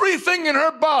 Everything in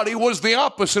her body was the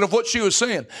opposite of what she was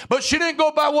saying. But she didn't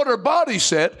go by what her body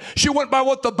said. She went by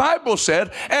what the Bible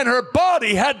said, and her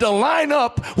body had to line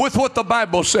up with what the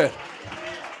Bible said.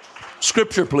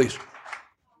 Scripture, please.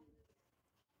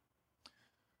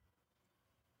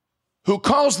 Who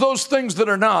calls those things that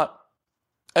are not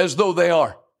as though they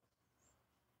are.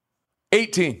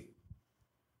 18.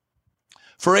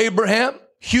 For Abraham,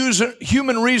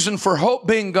 human reason for hope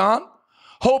being gone,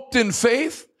 hoped in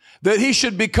faith that he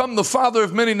should become the father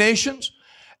of many nations,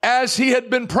 as he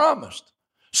had been promised.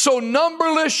 So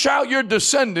numberless shall your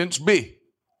descendants be.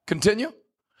 Continue.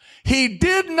 He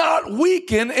did not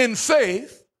weaken in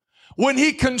faith when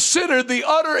he considered the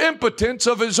utter impotence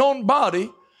of his own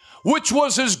body, which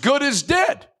was as good as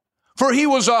dead. For he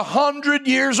was 100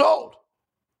 years old.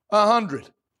 100.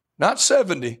 Not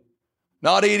 70.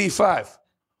 Not 85.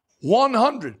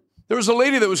 100. There was a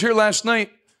lady that was here last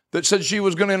night that said she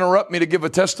was going to interrupt me to give a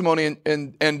testimony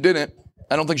and didn't.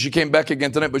 I don't think she came back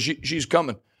again tonight, but she's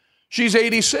coming. She's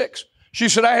 86. She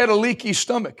said, I had a leaky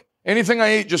stomach. Anything I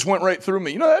ate just went right through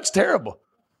me. You know, that's terrible.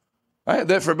 I had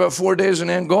that for about 4 days in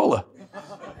Angola.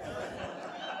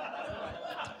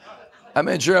 I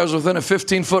made sure I was within a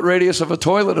 15-foot radius of a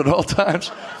toilet at all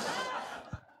times.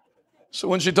 So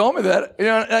when she told me that, you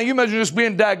know, now you imagine just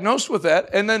being diagnosed with that.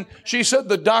 And then she said,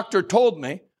 the doctor told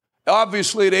me,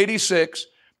 obviously at 86,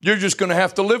 you're just going to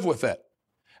have to live with that.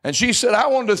 And she said, I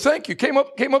wanted to thank you. Came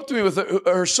up to me with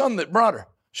her son that brought her.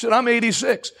 She said, I'm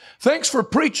 86. Thanks for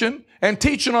preaching and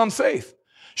teaching on faith.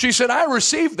 She said, I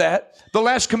received that the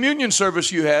last communion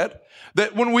service you had,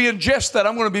 that when we ingest that,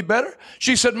 I'm going to be better.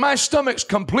 She said, my stomach's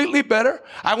completely better.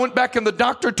 I went back and the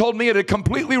doctor told me it had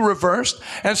completely reversed.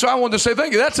 And so I wanted to say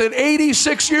thank you. That's at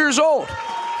 86 years old.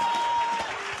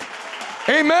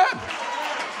 Amen.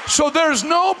 So there's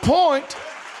no point,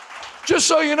 just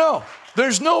so you know,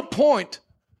 there's no point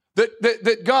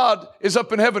that God is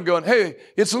up in heaven going, hey,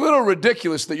 it's a little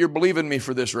ridiculous that you're believing me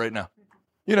for this right now.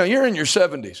 You know, you're in your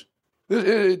 70s.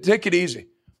 Take it easy.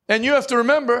 And you have to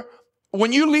remember,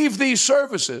 when you leave these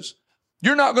services,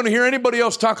 you're not going to hear anybody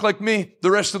else talk like me the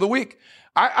rest of the week.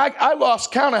 I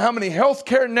lost count of how many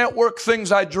healthcare network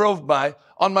things I drove by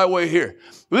on my way here.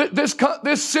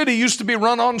 This city used to be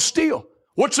run on steel.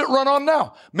 What's it run on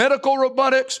now? Medical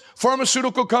robotics,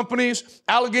 pharmaceutical companies,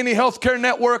 Allegheny Healthcare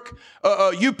Network,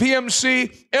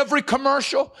 UPMC, every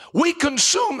commercial. We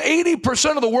consume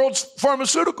 80% of the world's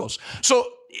pharmaceuticals. So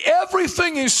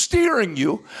everything is steering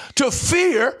you to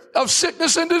fear of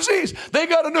sickness and disease. They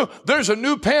got to know there's a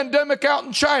new pandemic out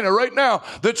in China right now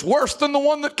that's worse than the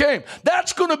one that came.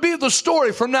 That's going to be the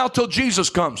story from now till Jesus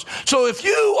comes. So if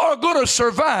you are going to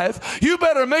survive, you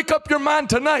better make up your mind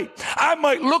tonight. I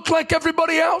might look like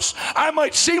everybody else. I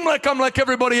might seem like I'm like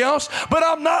everybody else, but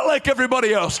I'm not like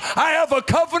everybody else. I have a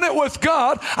covenant with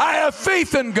God. I have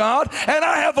faith in God, and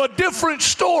I have a different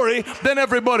story than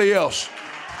everybody else.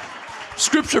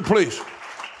 Scripture, please.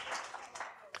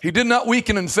 He did not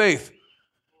weaken in faith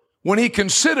when he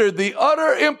considered the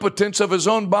utter impotence of his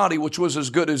own body, which was as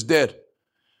good as dead,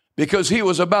 because he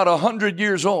was about 100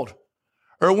 years old.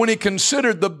 Or when he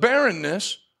considered the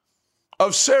barrenness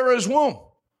of Sarah's womb.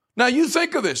 Now you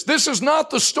think of this. This is not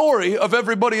the story of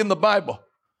everybody in the Bible.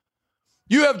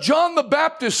 You have John the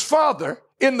Baptist's father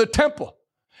in the temple,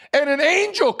 and an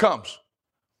angel comes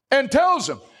and tells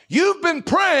him, you've been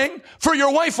praying for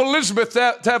your wife Elizabeth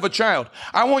to have a child.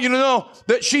 I want you to know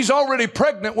that she's already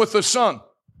pregnant with a son.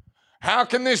 How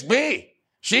can this be?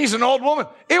 She's an old woman.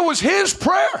 It was his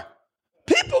prayer.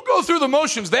 People go through the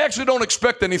motions. They actually don't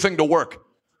expect anything to work.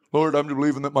 Lord, I'm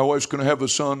believing that my wife's going to have a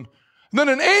son. And then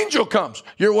an angel comes.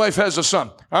 Your wife has a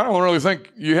son. I don't really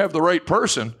think you have the right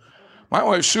person. My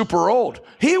wife's super old.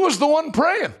 He was the one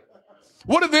praying.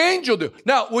 What did the angel do?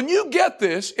 Now, when you get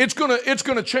this, it's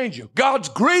gonna change you. God's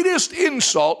greatest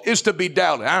insult is to be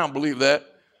doubted. I don't believe that.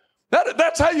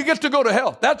 That's how you get to go to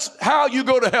hell. That's how you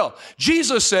go to hell.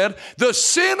 Jesus said, the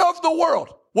sin of the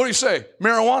world. What do you say?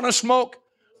 Marijuana smoke?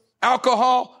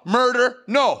 Alcohol? Murder?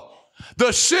 No.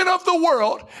 The sin of the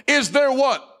world is their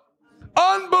what?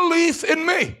 Unbelief in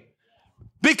me.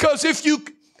 Because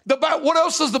what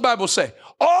else does the Bible say?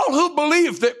 All who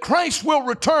believe that Christ will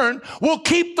return will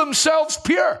keep themselves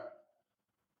pure.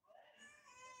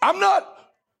 I'm not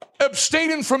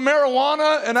abstaining from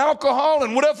marijuana and alcohol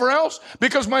and whatever else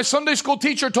because my Sunday school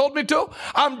teacher told me to.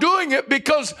 I'm doing it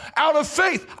because out of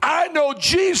faith, I know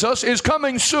Jesus is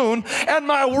coming soon and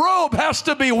my robe has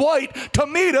to be white to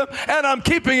meet him, and I'm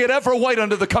keeping it ever white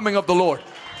unto the coming of the Lord.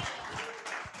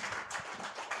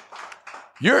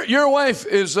 Your wife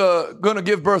is going to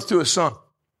give birth to a son.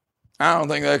 I don't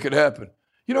think that could happen.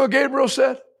 You know what Gabriel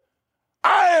said?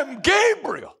 I am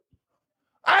Gabriel.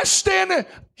 I stand there.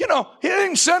 You know, he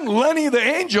didn't send Lenny the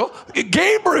angel.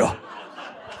 Gabriel.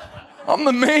 I'm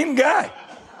the main guy.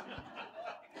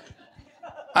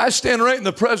 I stand right in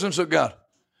the presence of God.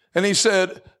 And he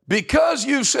said, because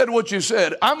you said what you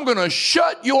said, I'm going to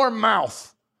shut your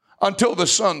mouth until the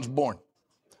son's born.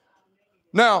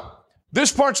 Now,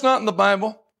 this part's not in the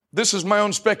Bible. This is my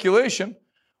own speculation.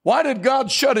 Why did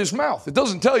God shut his mouth? It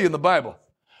doesn't tell you in the Bible.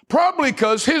 Probably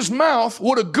because his mouth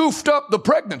would have goofed up the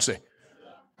pregnancy.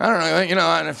 I don't know, you know,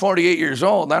 I'm 48 years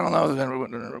old. I don't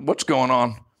know what's going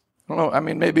on. I don't know. I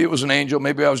mean, maybe it was an angel.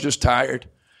 Maybe I was just tired.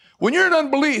 When you're in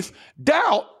unbelief,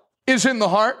 doubt is in the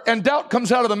heart, and doubt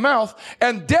comes out of the mouth,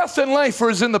 and death and life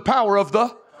is in the power of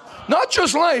not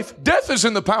just life, death is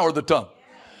in the power of the tongue.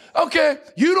 Okay,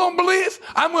 you don't believe?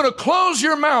 I'm going to close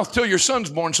your mouth till your son's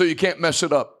born so you can't mess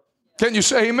it up. Can you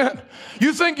say amen?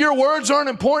 You think your words aren't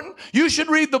important? You should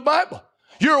read the Bible.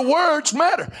 Your words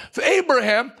matter.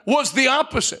 Abraham was the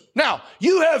opposite. Now,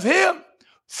 you have him,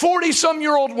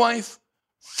 40-some-year-old wife,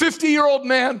 50-year-old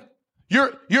man.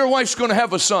 Your wife's going to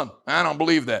have a son. I don't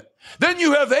believe that. Then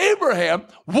you have Abraham,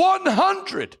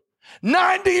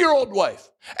 190-year-old wife.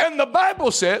 And the Bible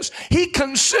says he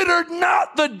considered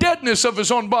not the deadness of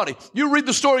his own body. You read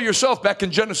the story yourself back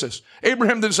in Genesis.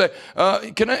 Abraham didn't say,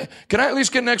 can I at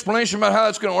least get an explanation about how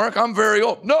that's going to work? I'm very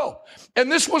old. No.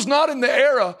 And this was not in the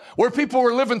era where people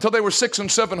were living till they were 600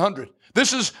 and 700.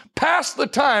 This is past the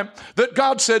time that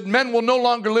God said men will no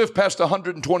longer live past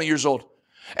 120 years old.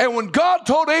 And when God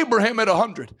told Abraham at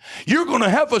 100, you're going to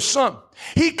have a son,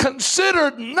 he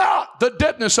considered not the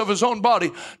deadness of his own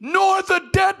body, nor the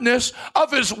deadness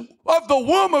of the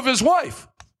womb of his wife.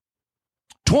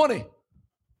 20.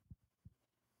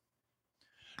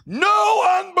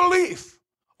 No unbelief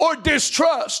or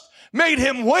distrust made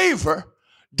him waver,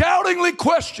 doubtingly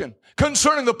question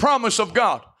concerning the promise of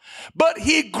God. But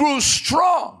he grew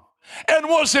strong and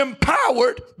was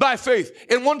empowered by faith.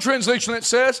 In one translation it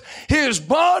says, his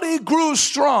body grew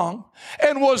strong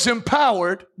and was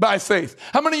empowered by faith.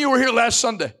 How many of you were here last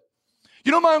Sunday?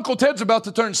 You know my Uncle Ted's about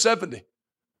to turn 70.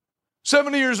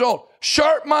 70 years old.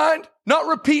 Sharp mind, not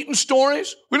repeating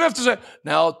stories. We don't have to say,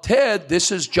 now Ted,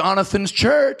 this is Jonathan's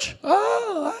church.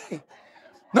 Oh,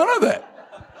 none of that.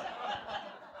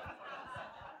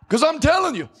 Because I'm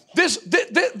telling you,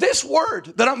 this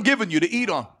word that I'm giving you to eat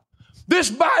on, this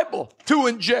Bible to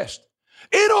ingest,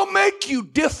 It'll make you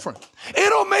different.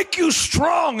 It'll make you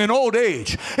strong in old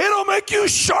age. It'll make you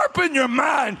sharpen your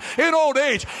mind in old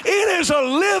age. It is a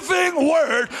living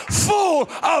word full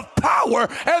of power,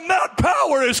 and that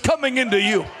power is coming into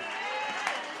you.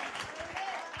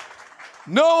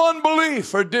 No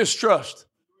unbelief or distrust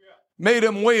made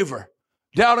him waver,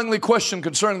 doubtingly question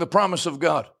concerning the promise of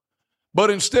God.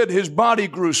 But instead, his body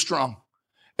grew strong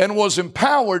and was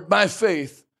empowered by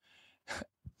faith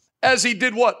as he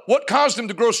did what? What caused him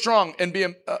to grow strong and be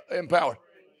empowered?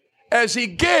 As he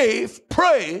gave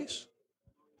praise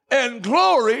and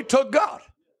glory to God.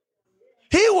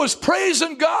 He was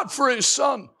praising God for his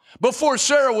son before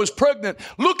Sarah was pregnant,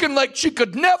 looking like she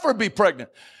could never be pregnant.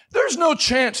 There's no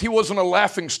chance he wasn't a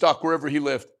laughingstock wherever he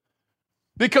lived.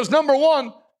 Because number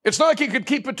one, it's not like he could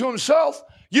keep it to himself.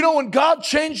 You know, when God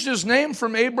changed his name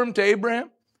from Abram to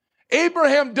Abraham,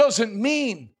 Abraham doesn't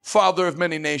mean father of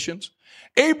many nations.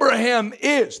 Abraham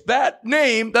is that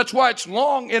name. That's why it's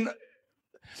long in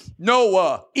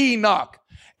Noah, Enoch,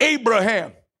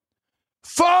 Abraham,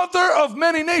 father of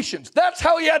many nations. That's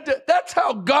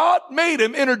how God made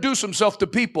him introduce himself to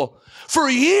people for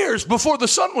years before the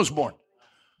son was born.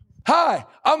 Hi,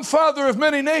 I'm father of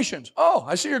many nations. Oh,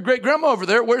 I see your great grandma over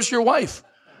there. Where's your wife?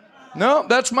 No,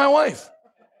 that's my wife.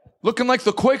 Looking like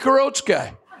the Quaker Oats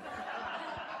guy.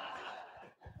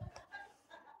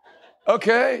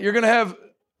 Okay, you're going to have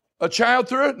a child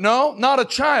through it? No, not a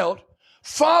child.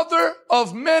 Father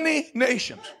of many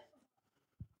nations.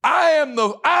 I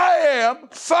am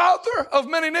father of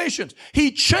many nations.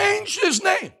 He changed his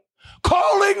name,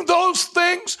 calling those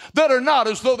things that are not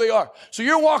as though they are. So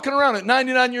you're walking around at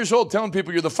 99 years old telling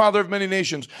people you're the father of many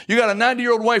nations. You got a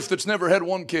 90-year-old wife that's never had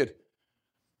one kid.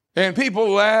 And people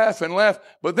laugh and laugh.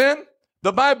 But then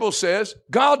the Bible says,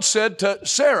 God said to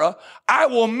Sarah, I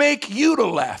will make you to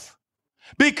laugh.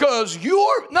 Because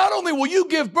not only will you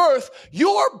give birth,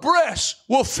 your breasts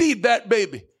will feed that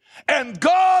baby. And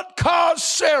God caused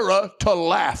Sarah to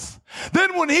laugh.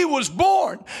 Then when he was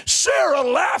born, Sarah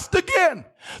laughed again,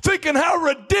 thinking how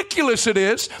ridiculous it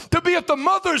is to be at the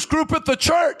mother's group at the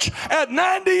church at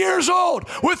 90 years old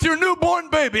with your newborn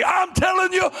baby. I'm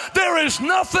telling you, there is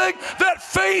nothing that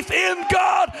faith in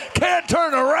God can't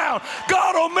turn around.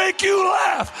 God will make you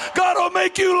laugh. God will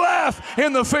make you laugh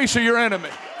in the face of your enemy.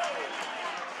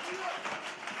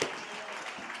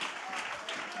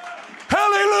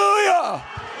 Hallelujah.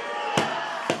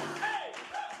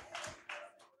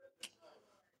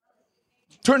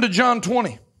 Turn to John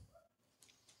 20.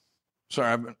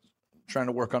 Sorry, I've been trying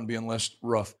to work on being less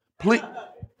rough.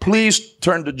 Please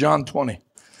turn to John 20.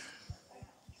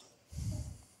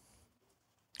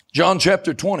 John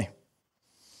chapter 20.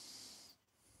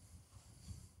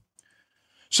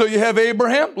 So you have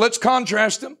Abraham. Let's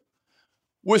contrast him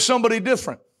with somebody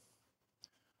different.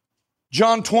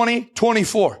 John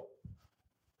 20:24.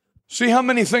 See how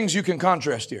many things you can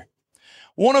contrast here.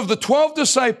 One of the 12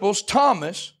 disciples,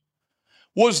 Thomas,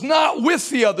 was not with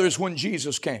the others when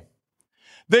Jesus came.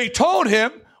 They told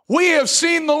him, we have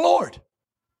seen the Lord.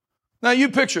 Now you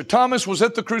picture, Thomas was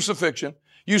at the crucifixion.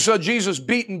 You saw Jesus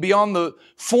beaten beyond the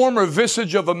form or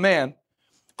visage of a man,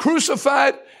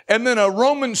 crucified, and then a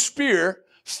Roman spear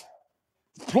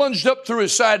plunged up through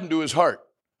his side into his heart.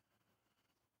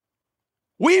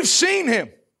 We've seen him.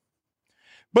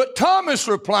 But Thomas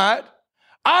replied,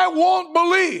 I won't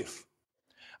believe.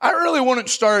 I really wouldn't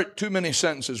start too many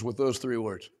sentences with those three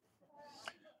words.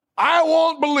 I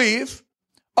won't believe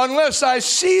unless I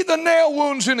see the nail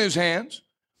wounds in his hands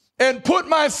and put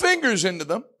my fingers into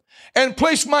them and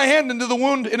place my hand into the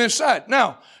wound in his side.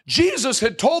 Now, Jesus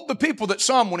had told the people that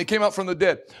saw him when he came out from the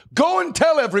dead, go and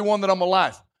tell everyone that I'm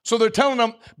alive. So they're telling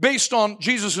them based on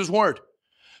Jesus' word.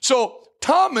 So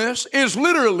Thomas is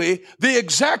literally the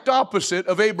exact opposite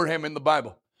of Abraham in the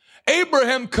Bible.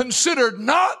 Abraham considered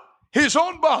not his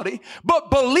own body, but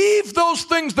believed those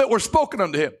things that were spoken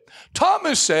unto him.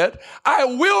 Thomas said, I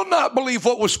will not believe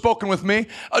what was spoken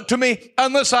to me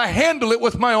unless I handle it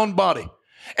with my own body.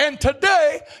 And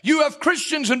today, you have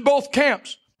Christians in both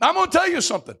camps. I'm going to tell you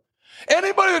something.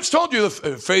 Anybody that's told you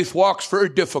the faith walk's very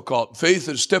difficult, faith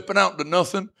is stepping out into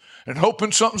nothing and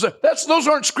hoping something's there, those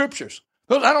aren't scriptures.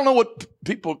 I don't know what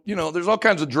people, there's all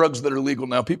kinds of drugs that are legal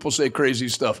now. People say crazy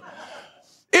stuff.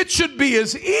 It should be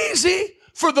as easy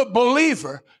for the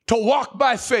believer to walk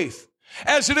by faith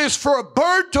as it is for a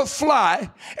bird to fly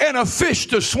and a fish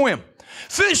to swim.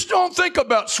 Fish don't think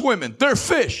about swimming. They're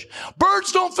fish.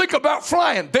 Birds don't think about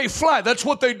flying. They fly. That's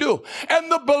what they do.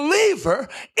 And the believer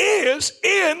is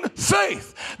in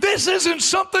faith. This isn't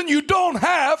something you don't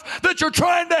have that you're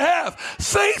trying to have.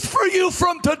 Faith for you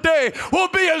from today will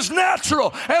be as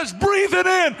natural as breathing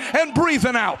in and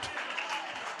breathing out.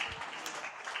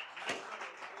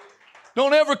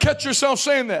 Don't ever catch yourself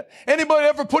saying that. Anybody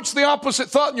ever puts the opposite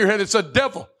thought in your head, it's a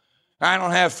devil. I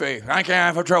don't have faith. I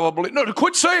can't have trouble believing. No,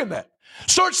 quit saying that.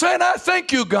 Start saying, I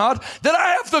thank you, God, that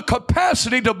I have the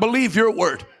capacity to believe your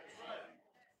word.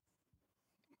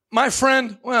 My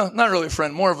friend, well, not really a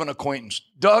friend, more of an acquaintance,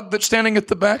 Doug, that's standing at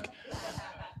the back.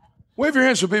 Wave your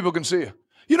hands so people can see you.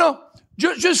 You know,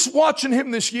 just watching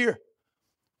him this year.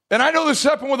 And I know this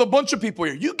happened with a bunch of people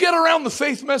here. You get around the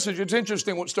faith message, it's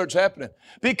interesting what starts happening.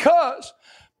 Because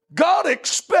God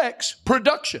expects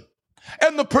production.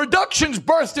 And the production's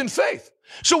birthed in faith.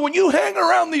 So when you hang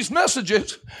around these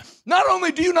messages, not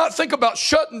only do you not think about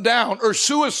shutting down or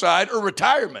suicide or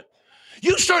retirement,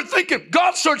 you start thinking,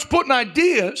 God starts putting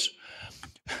ideas.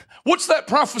 What's that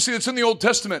prophecy that's in the Old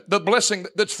Testament? The blessing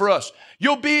that's for us.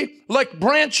 You'll be like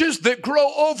branches that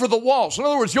grow over the walls. In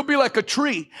other words, you'll be like a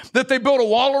tree that they build a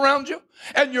wall around you,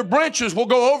 and your branches will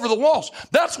go over the walls.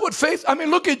 That's what faith, I mean,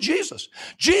 look at Jesus.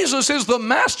 Jesus is the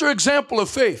master example of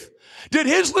faith. Did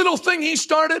his little thing he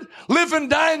started live and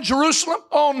die in Jerusalem?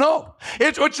 Oh, no.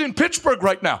 It's in Pittsburgh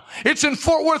right now. It's in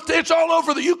Fort Worth. It's all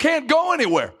over you can't go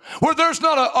anywhere where there's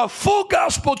not a full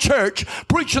gospel church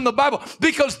preaching the Bible,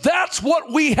 because that's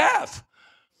what we have.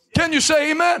 Can you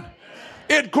say amen?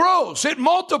 It grows. It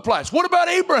multiplies. What about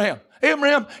Abraham?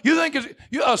 Abraham, you think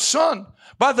you're a son.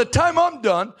 By the time I'm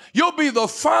done, you'll be the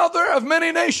father of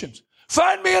many nations.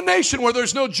 Find me a nation where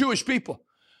there's no Jewish people.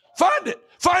 Find it.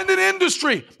 Find an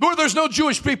industry where there's no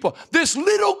Jewish people. This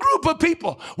little group of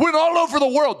people went all over the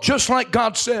world, just like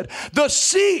God said. The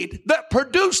seed that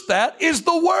produced that is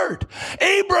the word.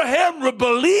 Abraham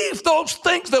believed those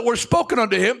things that were spoken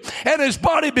unto him, and his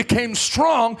body became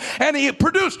strong, and he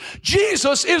produced.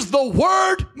 Jesus is the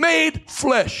word made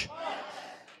flesh.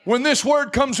 When this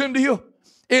word comes into you,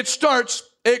 it starts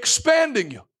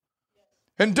expanding you.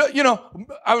 And, you know,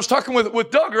 I was talking with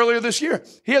Doug earlier this year.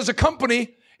 He has a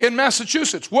company in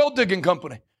Massachusetts, well digging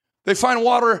company. They find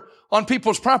water on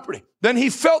people's property. Then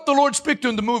he felt the Lord speak to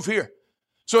him to move here.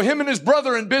 So him and his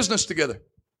brother in business together.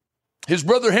 His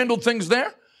brother handled things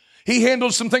there. He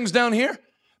handled some things down here.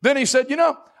 Then he said, you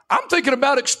know, I'm thinking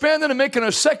about expanding and making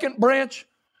a second branch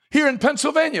here in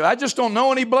Pennsylvania. I just don't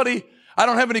know anybody. I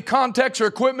don't have any contacts or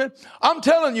equipment. I'm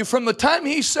telling you, from the time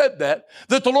he said that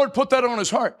the Lord put that on his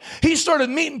heart. He started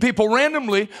meeting people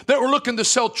randomly that were looking to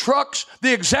sell trucks,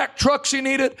 the exact trucks he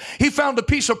needed. He found a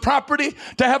piece of property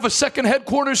to have a second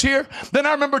headquarters here. Then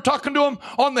I remember talking to him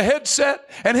on the headset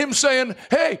and him saying,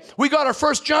 hey, we got our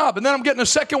first job, and then I'm getting a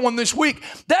second one this week.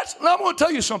 I'm going to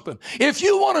tell you something. If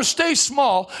you want to stay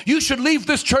small, you should leave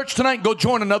this church tonight and go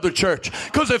join another church.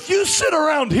 Because if you sit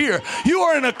around here, you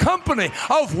are in a company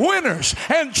of winners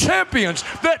and champions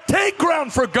that take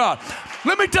ground for God.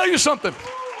 Let me tell you something.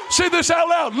 Say this out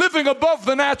loud. Living above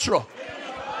the natural.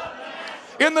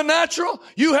 In the natural,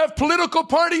 you have political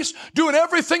parties doing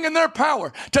everything in their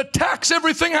power to tax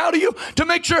everything out of you, to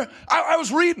make sure. I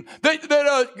was reading that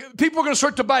people are going to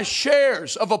start to buy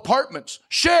shares of apartments.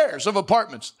 Shares of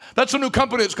apartments. That's a new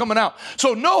company that's coming out.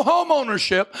 So no home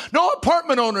ownership, no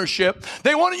apartment ownership.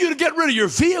 They want you to get rid of your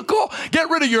vehicle, get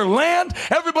rid of your land.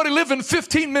 Everybody live in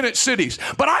 15-minute cities.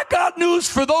 But I got news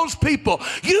for those people.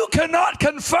 You cannot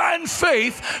confine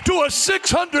faith to a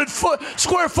 600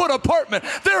 square foot apartment.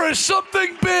 There is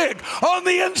something big on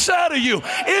the inside of you.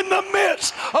 In the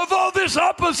midst of all this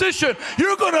opposition,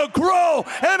 you're going to grow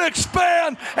and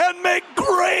expand and make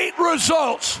great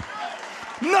results.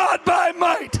 Not by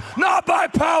might, not by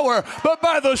power, but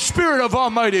by the Spirit of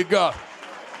Almighty God.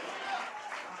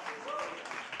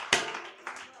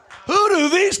 Who do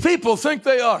these people think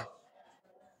they are?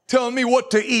 Telling me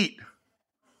what to eat.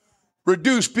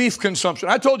 Reduce beef consumption.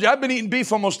 I told you, I've been eating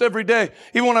beef almost every day,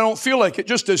 even when I don't feel like it,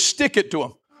 just to stick it to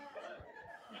them.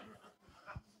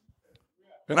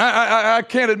 And I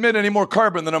can't admit any more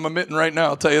carbon than I'm emitting right now,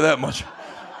 I'll tell you that much.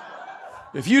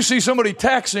 If you see somebody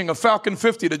taxing a Falcon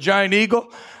 50 to Giant Eagle,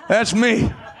 that's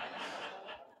me.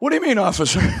 What do you mean,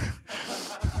 officer?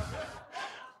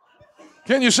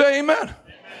 Can you say amen? Amen?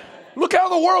 Look how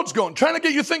the world's going, trying to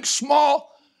get you to think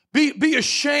small, be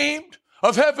ashamed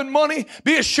of having money,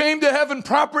 be ashamed of having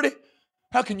property.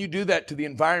 How can you do that to the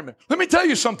environment? Let me tell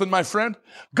you something, my friend.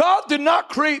 God did not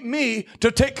create me to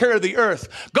take care of the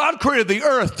earth. God created the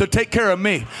earth to take care of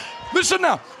me. Listen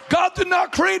now. God did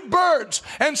not create birds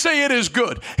and say it is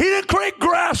good. He didn't create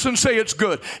grass and say it's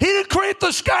good. He didn't create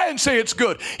the sky and say it's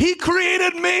good. He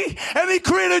created me and he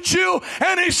created you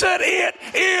and he said it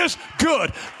is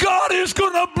good. God is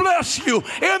going to bless you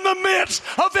in the midst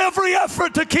of every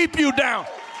effort to keep you down.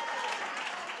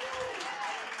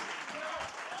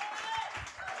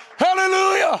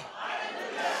 Hallelujah.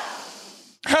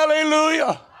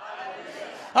 Hallelujah.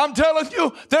 I'm telling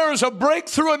you, there is a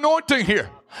breakthrough anointing here.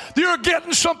 You're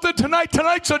getting something tonight.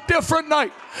 Tonight's a different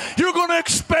night. You're going to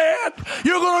expand.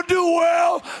 You're going to do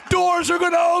well. Doors are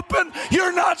going to open.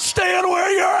 You're not staying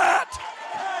where you're at.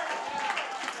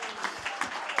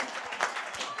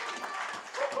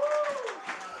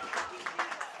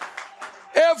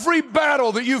 Every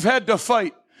battle that you've had to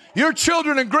fight, your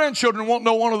children and grandchildren won't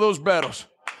know one of those battles.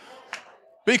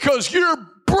 Because you're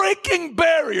breaking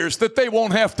barriers that they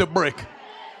won't have to break.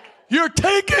 You're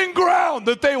taking ground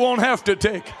that they won't have to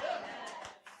take.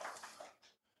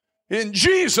 In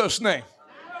Jesus' name.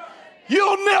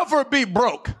 You'll never be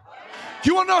broke.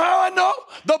 You want to know how I know?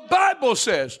 The Bible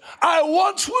says, I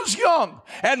once was young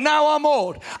and now I'm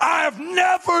old. I have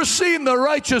never seen the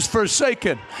righteous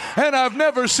forsaken, and I've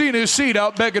never seen his seed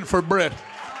out begging for bread.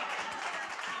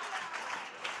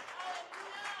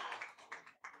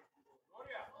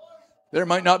 There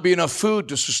might not be enough food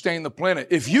to sustain the planet.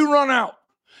 If you run out,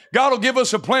 God will give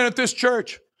us a plan at this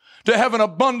church to have an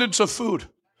abundance of food.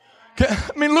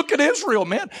 I mean, look at Israel,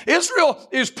 man. Israel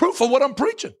is proof of what I'm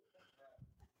preaching.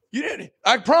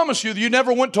 I promise you, you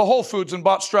never went to Whole Foods and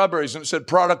bought strawberries and it said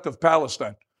product of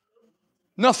Palestine.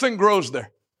 Nothing grows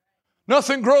there.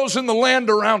 Nothing grows in the land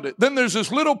around it. Then there's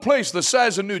this little place the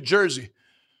size of New Jersey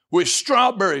with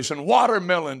strawberries and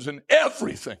watermelons and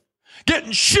everything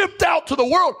getting shipped out to the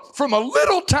world from a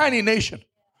little tiny nation.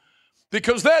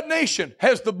 Because that nation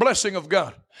has the blessing of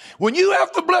God. When you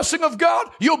have the blessing of God,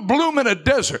 you'll bloom in a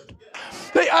desert.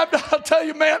 I'll tell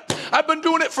you, man, I've been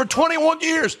doing it for 21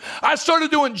 years. I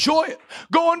started to enjoy it.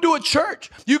 Going to a church.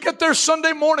 You get there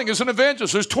Sunday morning as an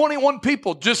evangelist. There's 21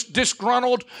 people just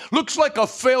disgruntled. Looks like a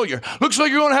failure. Looks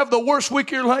like you're going to have the worst week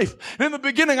of your life. And in the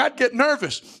beginning, I'd get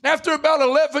nervous. After about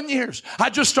 11 years, I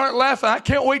just start laughing. I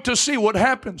can't wait to see what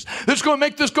happens. It's going to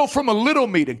make this go from a little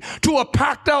meeting to a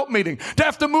packed out meeting to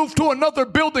have to move to another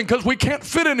building because we can't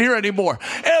fit in here anymore.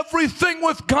 Everything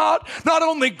with God not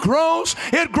only grows,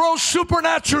 it grows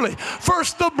supernaturally.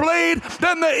 First the blade,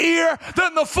 then the ear,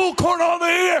 then the full corn on the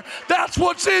ear. That's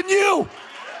what's in you.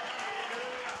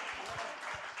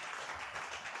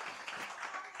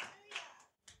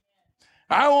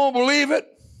 I won't believe it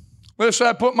unless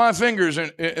I put my fingers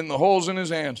in the holes in his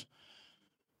hands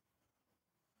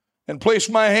and place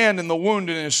my hand in the wound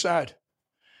in his side.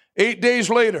 8 days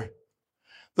later,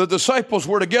 the disciples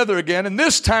were together again, and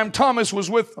this time Thomas was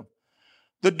with them.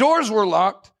 The doors were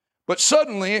locked, but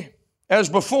suddenly, as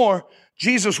before,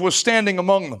 Jesus was standing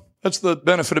among them. That's the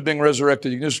benefit of being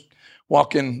resurrected. You can just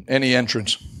walk in any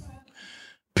entrance.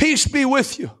 Peace be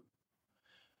with you.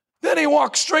 Then he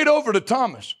walked straight over to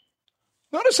Thomas.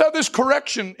 Notice how this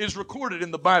correction is recorded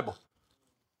in the Bible.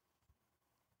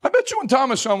 I bet you when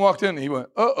Thomas walked in, he went,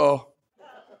 uh-oh.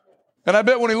 And I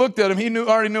bet when he looked at him, he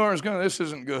already knew where I was going. This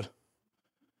isn't good.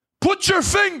 Put your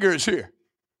fingers here.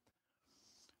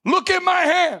 Look at my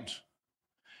hands.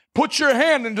 Put your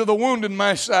hand into the wound in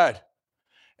my side.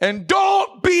 And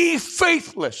don't be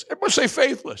faithless. Everybody say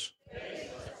faithless.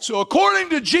 So according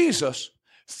to Jesus,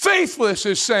 faithless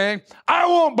is saying, I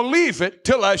won't believe it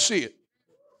till I see it.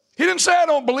 He didn't say I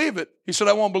don't believe it. He said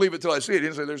I won't believe it till I see it. He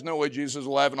didn't say there's no way Jesus is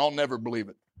alive and I'll never believe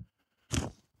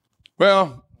it.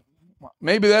 Well,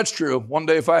 maybe that's true. One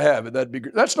day if I have it, that'd be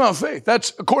great. That's not faith.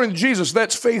 That's, according to Jesus,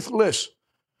 that's faithless.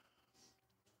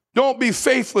 Don't be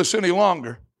faithless any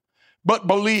longer, but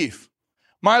believe.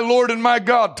 My Lord and my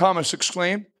God, Thomas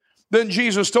exclaimed. Then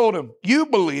Jesus told him, you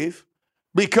believe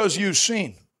because you've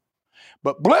seen.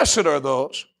 But blessed are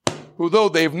those who, though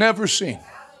they've never seen.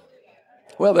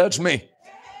 Well, that's me.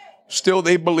 Still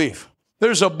they believe.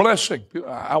 There's a blessing.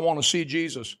 I want to see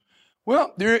Jesus.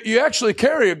 Well, you actually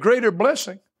carry a greater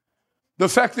blessing. The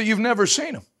fact that you've never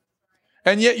seen him.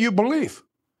 And yet you believe.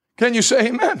 Can you say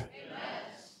amen? Amen?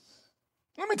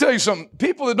 Let me tell you something.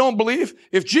 People that don't believe,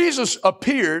 if Jesus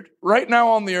appeared right now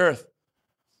on the earth,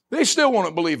 they still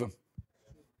wouldn't believe him.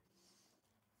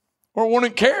 Or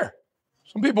wouldn't care.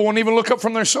 Some people wouldn't even look up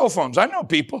from their cell phones. I know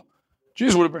people.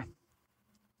 Jesus would have been.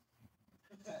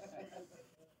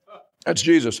 That's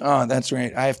Jesus. Oh, that's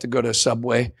right. I have to go to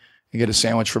Subway and get a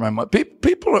sandwich for my mother.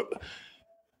 People are,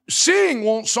 seeing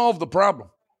won't solve the problem.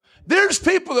 There's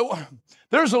people that,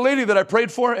 there's a lady that I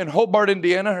prayed for in Hobart,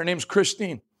 Indiana. Her name's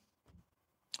Christine.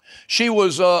 She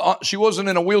wasn't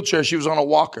in a wheelchair. She was on a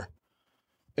walker.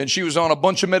 And she was on a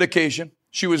bunch of medication.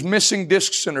 She was missing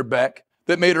discs in her back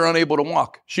that made her unable to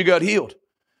walk. She got healed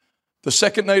the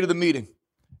second night of the meeting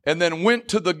and then went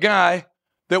to the guy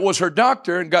that was her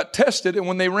doctor and got tested. And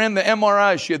when they ran the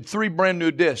MRI, she had 3 brand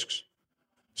new discs.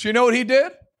 So you know what he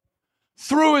did?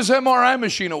 Threw his MRI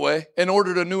machine away and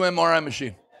ordered a new MRI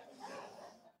machine.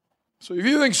 So if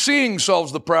you think seeing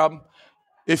solves the problem,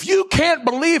 If you can't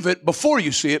believe it before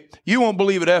you see it, you won't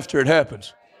believe it after it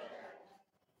happens.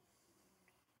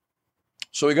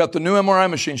 So we got the new MRI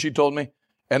machine, she told me,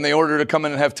 and they ordered her to come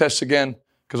in and have tests again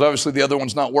because obviously the other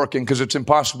one's not working because it's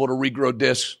impossible to regrow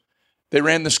discs. They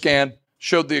ran the scan,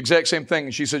 showed the exact same thing,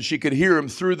 and she said she could hear him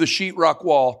through the sheetrock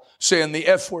wall saying the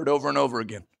F word over and over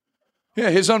again. Yeah,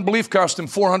 his unbelief cost him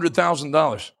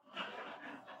 $400,000.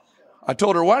 I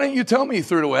told her, why didn't you tell me he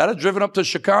threw it away? I'd have driven up to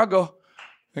Chicago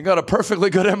and got a perfectly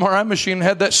good MRI machine and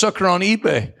had that sucker on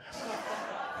eBay.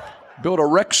 Build a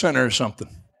rec center or something.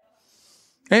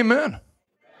 Amen.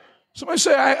 Somebody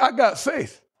say, I got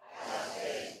faith.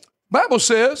 Bible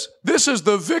says this is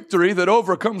the victory that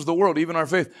overcomes the world, even our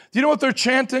faith. Do you know what they're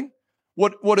chanting?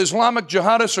 What Islamic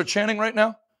jihadists are chanting right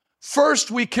now? First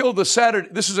we kill the Saturday,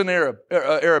 this is in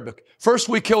Arabic. First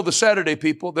we kill the Saturday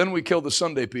people, then we kill the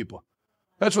Sunday people.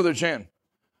 That's what they're chanting.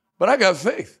 But I got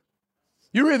faith.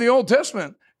 You read the Old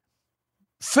Testament,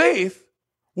 faith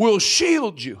will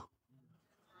shield you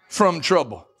from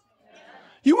trouble.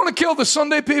 You want to kill the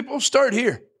Sunday people? Start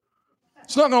here.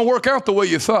 It's not going to work out the way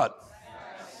you thought.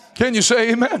 Can you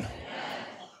say amen?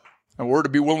 And we're to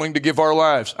be willing to give our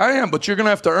lives. I am, but you're going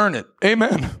to have to earn it.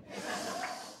 Amen.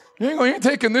 You ain't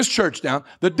taking this church down.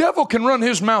 The devil can run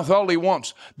his mouth all he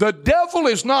wants. The devil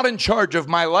is not in charge of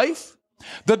my life.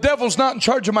 The devil's not in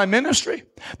charge of my ministry.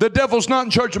 The devil's not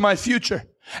in charge of my future.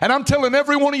 And I'm telling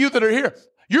every one of you that are here,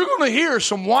 you're going to hear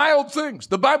some wild things.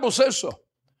 The Bible says so.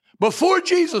 Before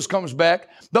Jesus comes back,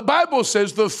 the Bible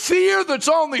says the fear that's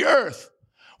on the earth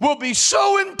will be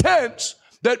so intense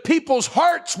that people's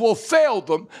hearts will fail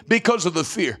them because of the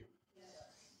fear.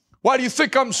 Why do you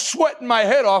think I'm sweating my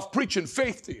head off preaching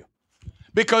faith to you?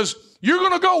 Because you're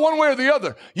going to go one way or the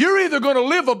other. You're either going to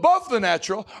live above the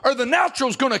natural or the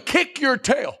natural's going to kick your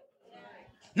tail.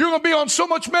 You're going to be on so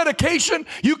much medication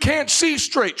you can't see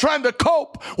straight, trying to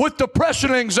cope with depression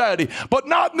and anxiety. But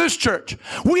not in this church.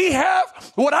 We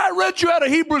have what I read you out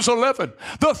of Hebrews 11.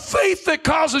 The faith that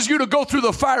causes you to go through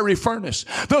the fiery furnace.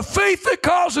 The faith that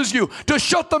causes you to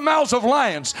shut the mouths of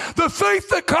lions. The faith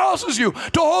that causes you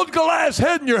to hold Goliath's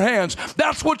head in your hands.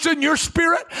 That's what's in your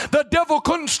spirit. The devil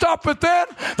couldn't stop it then.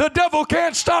 The devil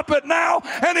can't stop it now.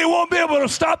 And he won't be able to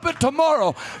stop it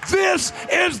tomorrow. This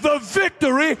is the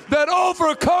victory that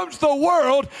overcomes the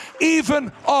world,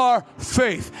 even our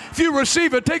faith. If you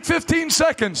receive it, take 15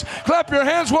 seconds. Clap your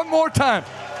hands one more time.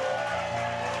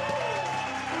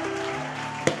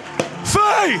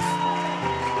 Faith.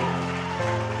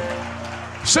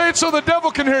 Say it so the devil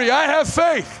can hear you. I have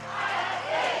faith.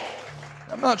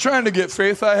 I'm not trying to get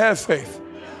faith. I have faith.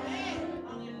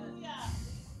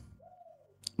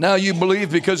 Now you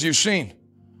believe because you've seen.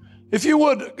 If you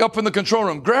would, up in the control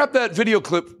room, grab that video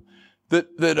clip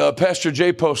that Pastor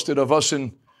Jay posted of us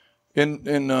in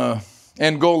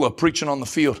Angola preaching on the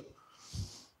field.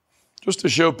 Just to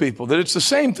show people that it's the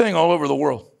same thing all over the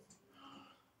world.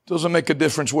 Doesn't make a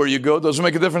difference where you go. Doesn't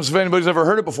make a difference if anybody's ever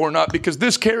heard it before or not, because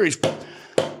this carries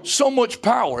so much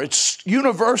power. It's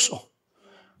universal.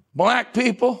 Black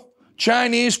people,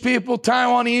 Chinese people,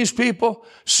 Taiwanese people,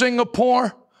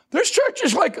 Singapore. There's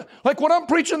churches like what I'm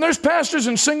preaching. There's pastors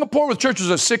in Singapore with churches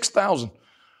of 6,000.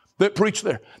 That preach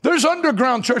there. There's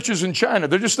underground churches in China.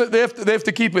 They have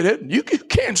to keep it hidden. You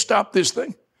can't stop this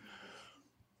thing.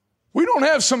 We don't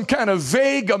have some kind of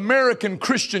vague American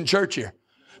Christian church here.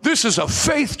 This is a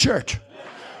faith church.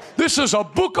 This is a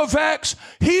book of Acts.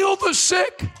 Heal the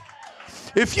sick.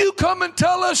 If you come and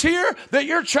tell us here that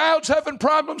your child's having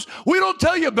problems, we don't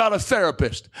tell you about a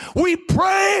therapist. We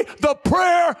pray the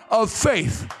prayer of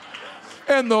faith.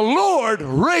 And the Lord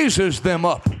raises them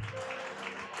up.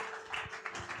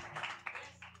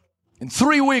 In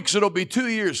 3 weeks, it'll be 2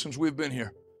 years since we've been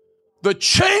here. The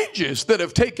changes that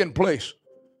have taken place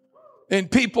in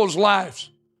people's lives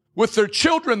with their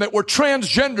children that were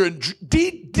transgender and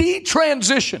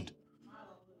detransitioned.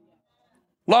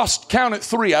 Lost count at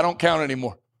 3. I don't count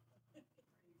anymore.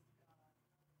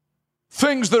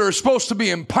 Things that are supposed to be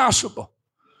impossible.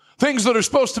 Things that are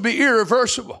supposed to be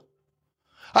irreversible.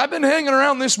 I've been hanging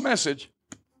around this message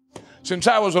since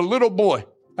I was a little boy.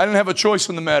 I didn't have a choice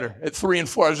in the matter at 3 and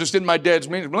 4. I was just in my dad's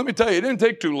meetings. But let me tell you, it didn't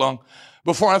take too long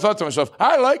before I thought to myself,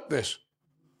 I like this.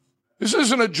 This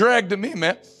isn't a drag to me,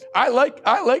 man. I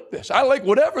like this. I like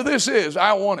whatever this is.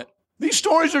 I want it. These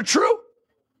stories are true.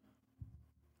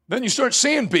 Then you start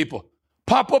seeing people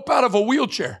pop up out of a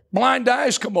wheelchair. Blind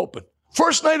eyes come open.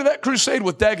 First night of that crusade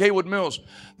with Dag Haywood Mills,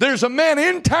 there's a man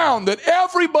in town that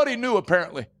everybody knew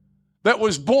apparently that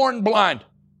was born blind.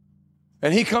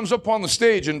 And he comes up on the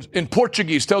stage and in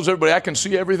Portuguese tells everybody, I can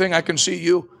see everything, I can see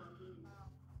you.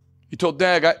 He told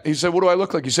Dag, he said, what do I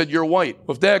look like? He said, you're white.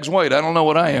 Well, if Dag's white, I don't know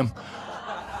what I am.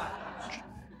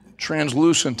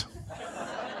 translucent.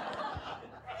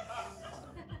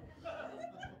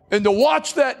 And to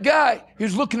watch that guy,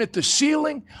 he's looking at the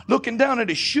ceiling, looking down at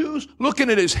his shoes, looking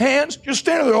at his hands, just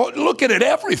standing there looking at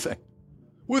everything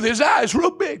with his eyes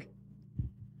real big.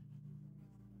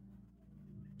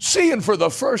 Seeing for the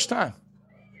first time.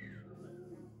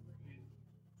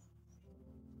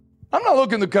 I'm not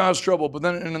looking to cause trouble, but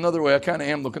then in another way, I kind of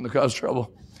am looking to cause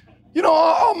trouble. You know,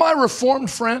 all my Reformed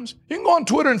friends, you can go on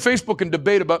Twitter and Facebook and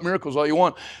debate about miracles all you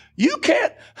want. You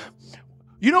can't.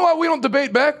 You know why we don't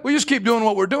debate back? We just keep doing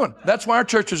what we're doing. That's why our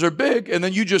churches are big, and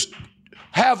then you just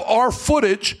have our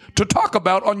footage to talk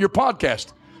about on your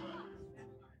podcast.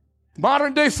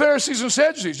 Modern day Pharisees and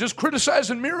Sadducees just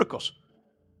criticizing miracles.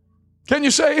 Can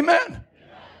you say amen?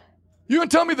 You can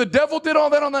tell me the devil did all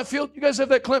that on that field? You guys have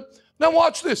that clip? Now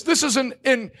watch this. This is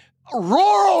in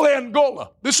rural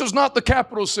Angola. This is not the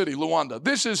capital city, Luanda.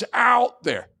 This is out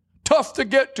there. Tough to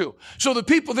get to. So the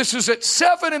people, this is at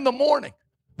 7 in the morning.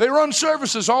 They run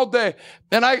services all day.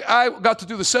 And I got to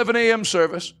do the 7 a.m.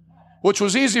 service, which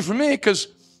was easy for me because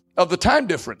of the time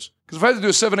difference. Because if I had to do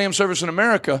a 7 a.m. service in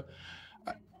America,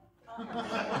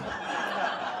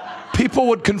 people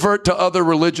would convert to other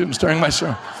religions during my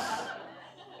sermon.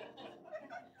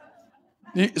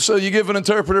 So you give an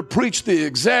interpreter, preach the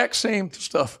exact same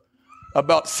stuff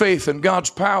about faith and God's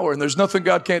power, and there's nothing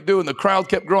God can't do, and the crowd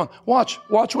kept growing. Watch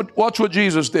what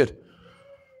Jesus did.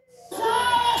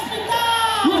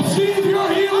 Receive your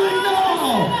healing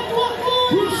now.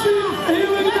 Receive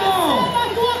healing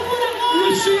now.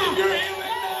 Receive your healing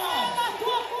now.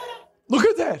 Look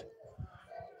at that.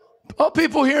 All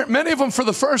people here, many of them for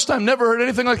the first time, never heard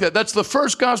anything like that. That's the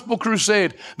first gospel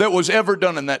crusade that was ever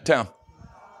done in that town.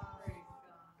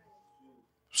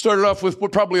 Started off with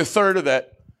probably a third of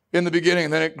that in the beginning,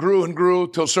 and then it grew and grew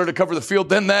till it started to cover the field.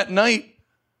 Then that night,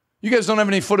 you guys don't have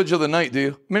any footage of the night, do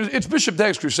you? I mean, it's Bishop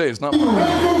Dag's crusade. It's not. Look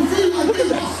at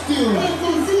that.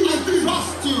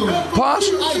 Pause.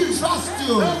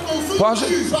 Pause it.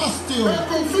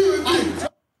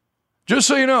 Just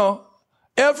so you know,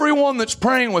 everyone that's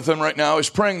praying with him right now is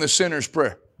praying the sinner's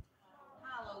prayer.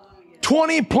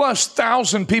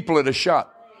 20,000+ people at a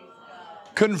shot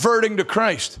converting to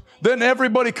Christ. Then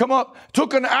everybody come up.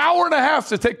 Took an hour and a half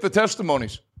to take the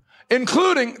testimonies,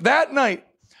 including that night,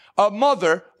 a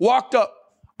mother walked up.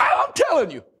 I'm telling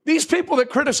you, these people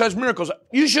that criticize miracles,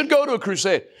 you should go to a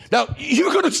crusade. Now,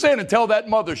 you're going to stand and tell that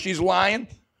mother she's lying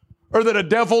or that a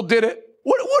devil did it?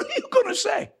 What are you going to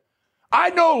say? I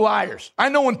know liars. I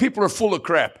know when people are full of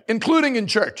crap, including in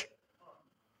church.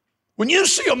 When you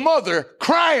see a mother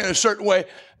crying a certain way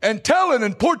and telling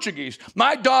in Portuguese,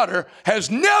 my daughter has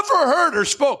never heard her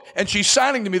spoke, and she's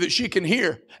signing to me that she can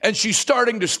hear, and she's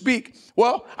starting to speak.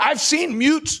 Well, I've seen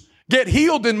mutes get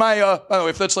healed in my, I don't know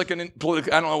if that's like I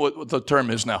don't know what the term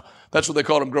is now. That's what they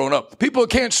called them growing up. People who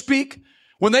can't speak,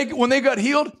 when they got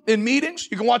healed in meetings,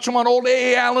 you can watch them on old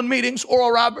A.A. Allen meetings,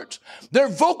 Oral Roberts, their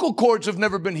vocal cords have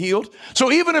never been healed.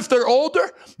 So even if they're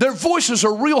older, their voices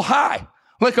are real high,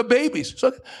 like a baby's.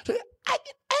 So I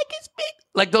can speak.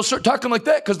 Like they'll start talking like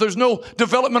that because there's no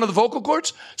development of the vocal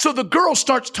cords. So the girl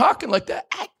starts talking like that.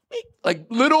 I speak. Like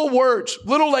little words,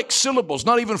 little like syllables,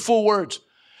 not even full words.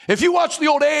 If you watch the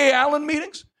old A.A. Allen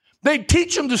meetings, they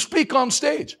teach them to speak on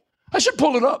stage. I should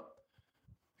pull it up.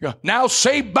 You go, now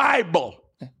say Bible.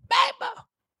 Bible.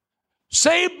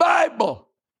 Say Bible.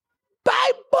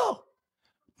 Bible.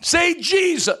 Say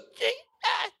Jesus.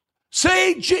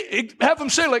 Have them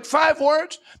say like 5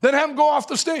 words, then have them go off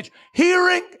the stage.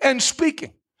 Hearing and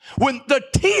speaking. When the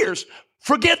tears,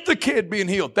 forget the kid being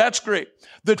healed. That's great.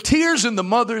 The tears in the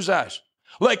mother's eyes.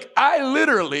 Like I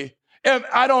literally, and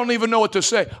I don't even know what to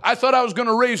say. I thought I was going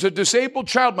to raise a disabled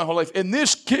child my whole life, and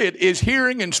this kid is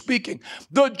hearing and speaking.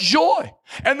 The joy.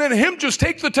 And then him just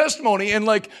take the testimony in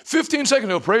like 15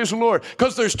 seconds. Oh, praise the Lord.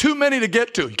 Because there's too many to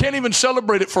get to. You can't even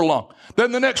celebrate it for long.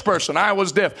 Then the next person, I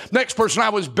was deaf. Next person, I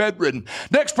was bedridden.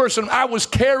 Next person, I was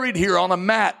carried here on a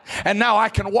mat, and now I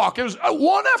can walk. It was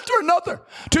one after another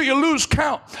till you lose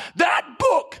count. That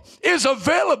book is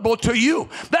available to you.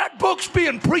 That book's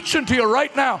being preached to you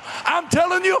right now. I'm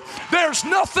telling you, there's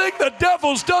nothing the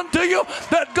devil's done to you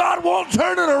that God won't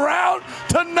turn it around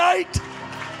tonight.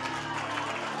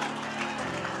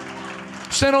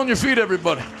 Stand on your feet,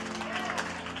 everybody.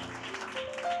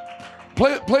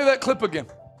 Play that clip again.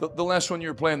 The last one you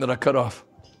were playing that I cut off.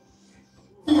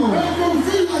 I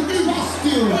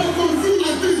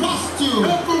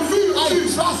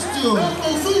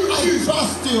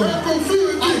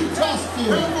trust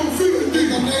you. In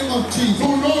the name of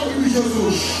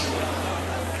Jesus.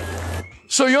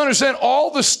 So you understand,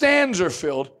 all the stands are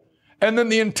filled, and then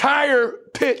the entire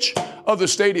pitch of the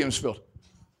stadium's filled.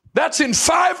 That's in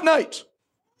 5 nights.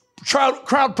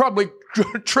 Crowd probably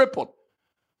tripled.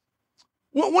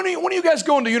 When are you guys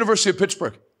going to University of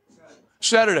Pittsburgh?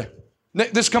 Saturday.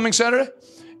 This coming Saturday?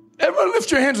 Everybody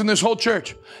lift your hands in this whole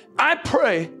church. I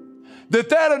pray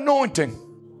that anointing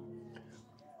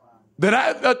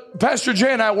that Pastor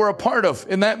Jay and I were a part of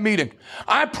in that meeting,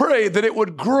 I pray that it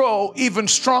would grow even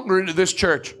stronger into this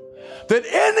church. That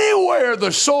anywhere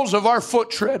the soles of our foot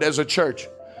tread as a church,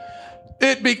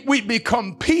 we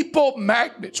become people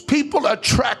magnets, people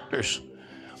attractors.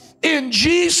 In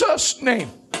Jesus' name.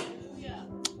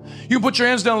 You put your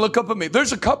hands down and look up at me.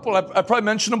 There's a couple, I probably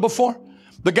mentioned them before.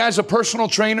 The guy's a personal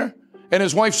trainer and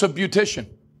his wife's a beautician,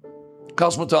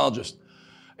 cosmetologist.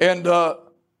 And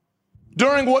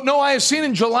during what Noah has seen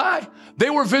in July, they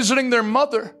were visiting their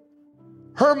mother,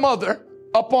 her mother,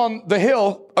 up on the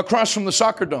hill across from the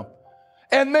soccer dome.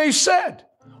 And they said,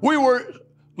 we were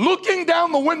looking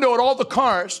down the window at all the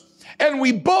cars, and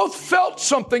we both felt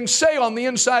something say on the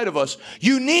inside of us,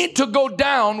 you need to go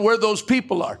down where those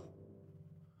people are.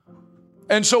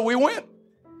 And so we went.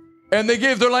 And they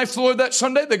gave their life to the Lord that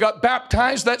Sunday. They got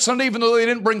baptized that Sunday, even though they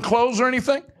didn't bring clothes or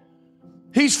anything.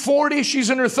 He's 40, she's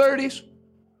in her 30s.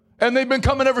 And they've been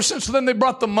coming ever since. So then they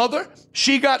brought the mother.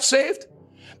 She got saved.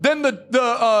 Then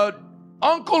the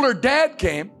uncle or dad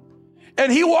came. And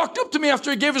he walked up to me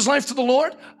after he gave his life to the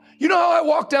Lord. You know how I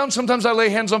walk down? Sometimes I lay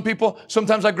hands on people.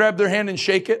 Sometimes I grab their hand and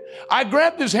shake it. I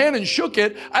grabbed his hand and shook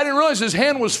it. I didn't realize his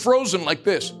hand was frozen like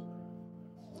this.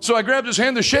 So I grabbed his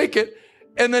hand to shake it.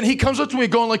 And then he comes up to me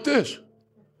going like this.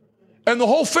 And the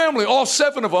whole family, all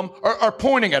 7 of them, are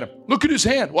pointing at him. Look at his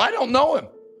hand. Well, I don't know him.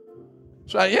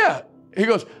 So yeah. He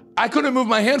goes, I couldn't move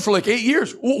my hand for like 8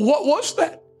 years. What was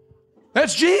that?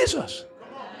 That's Jesus.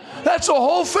 That's a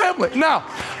whole family. Now,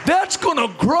 that's going to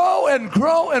grow and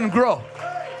grow and grow.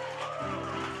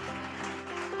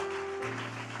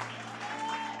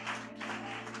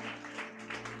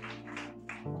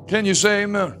 Can you say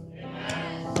amen?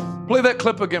 Play that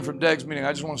clip again from Dag's meeting.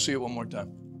 I just want to see it one more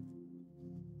time.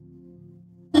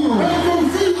 I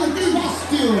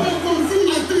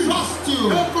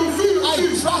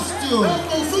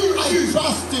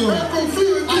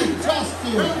trust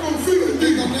you.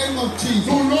 In the name of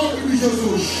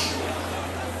Jesus.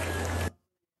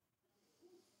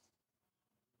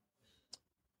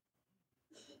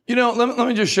 You know, let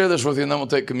me just share this with you and then we'll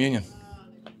take communion.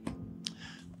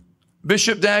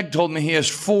 Bishop Dag told me he has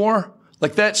 4,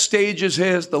 like that stage is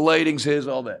his, the lighting's his,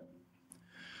 all that.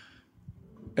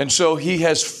 And so he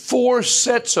has 4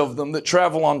 sets of them that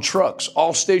travel on trucks,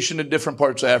 all stationed in different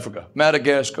parts of Africa.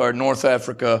 Madagascar, North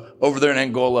Africa, over there in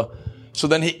Angola. So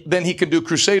then he can do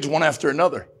crusades one after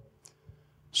another.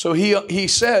 So he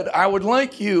said, I would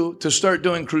like you to start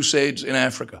doing crusades in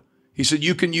Africa. He said,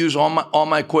 you can use all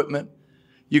my equipment.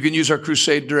 You can use our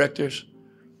crusade directors.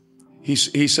 He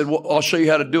said, well, I'll show you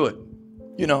how to do it.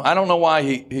 You know, I don't know why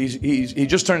he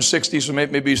just turned 60, so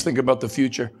maybe he's thinking about the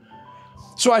future.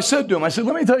 So I said to him, let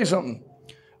me tell you something.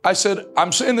 I said,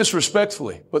 I'm saying this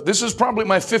respectfully, but this is probably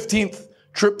my 15th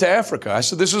trip to Africa. I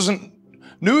said, this isn't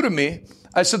new to me.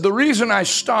 I said, the reason I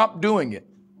stopped doing it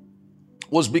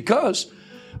was because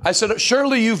I said,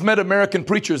 surely you've met American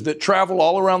preachers that travel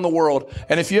all around the world.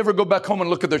 And if you ever go back home and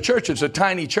look at their church, it's a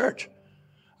tiny church.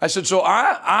 I said, so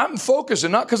I'm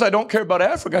focusing, not because I don't care about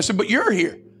Africa. I said, but you're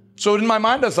here. So in my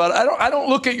mind, I thought, I don't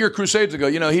look at your crusades and go,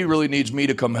 you know, he really needs me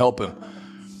to come help him.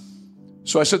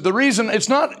 So I said, the reason, it's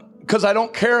not because I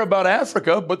don't care about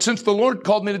Africa, but since the Lord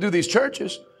called me to do these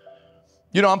churches,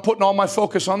 you know, I'm putting all my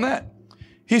focus on that.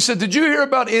 He said, did you hear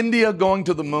about India going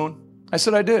to the moon? I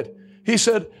said, I did. He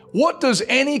said, what does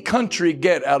any country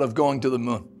get out of going to the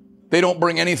moon? They don't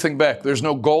bring anything back. There's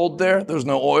no gold there. There's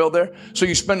no oil there. So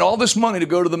you spend all this money to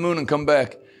go to the moon and come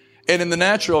back. And in the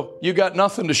natural, you got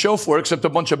nothing to show for it except a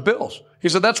bunch of bills. He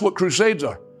said, that's what crusades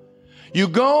are. You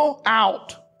go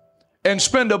out and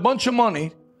spend a bunch of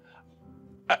money.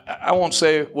 I won't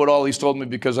say what all he's told me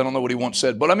because I don't know what he once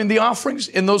said. But I mean, the offerings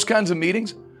in those kinds of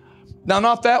meetings, now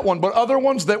not that one, but other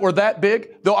ones that were that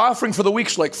big, the offering for the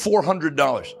week's like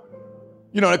 $400.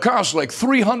 You know, it costs like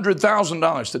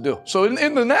 $300,000 to do. So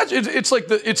in the natural, it's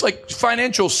like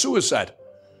financial suicide.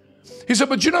 He said,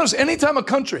 but you notice anytime a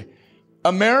country,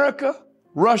 America,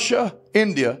 Russia,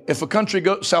 India, if a country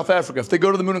goes, South Africa, if they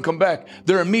go to the moon and come back,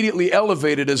 they're immediately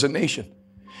elevated as a nation.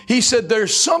 He said,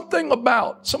 there's something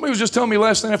about, somebody was just telling me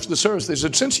last night after the service, they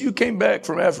said, since you came back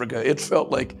from Africa, it's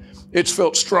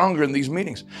felt stronger in these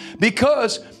meetings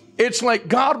because it's like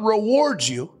God rewards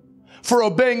you for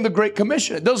obeying the Great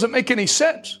Commission. It doesn't make any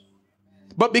sense.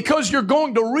 But because you're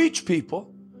going to reach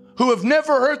people who have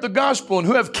never heard the gospel and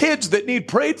who have kids that need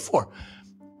prayed for.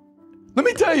 Let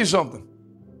me tell you something.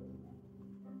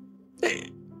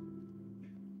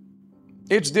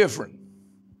 It's different.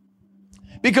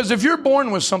 Because if you're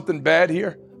born with something bad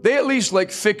here, they at least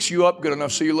like fix you up good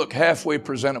enough so you look halfway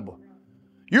presentable.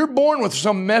 You're born with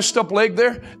some messed up leg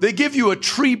there, they give you a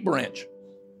tree branch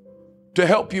to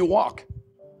help you walk.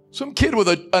 Some kid with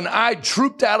an eye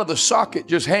trooped out of the socket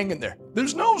just hanging there.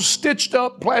 There's no stitched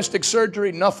up plastic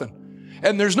surgery, nothing.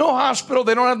 And there's no hospital.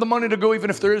 They don't have the money to go even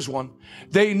if there is one.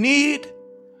 They need,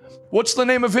 what's the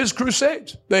name of his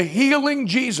crusades? The Healing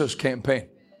Jesus campaign.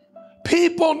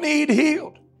 People need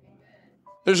healed.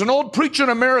 There's an old preacher in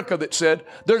America that said,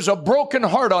 there's a broken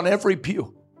heart on every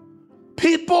pew.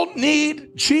 People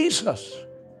need Jesus.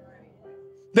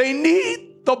 They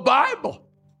need the Bible.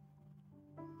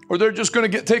 Or they're just going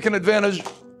to get taken advantage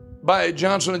by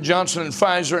Johnson & Johnson and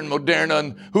Pfizer and Moderna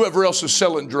and whoever else is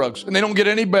selling drugs. And they don't get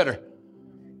any better.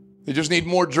 They just need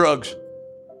more drugs.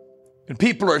 And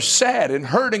people are sad and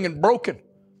hurting and broken.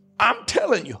 I'm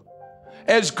telling you,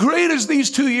 as great as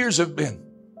these 2 years have been,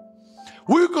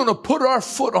 we're going to put our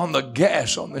foot on the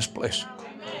gas on this place.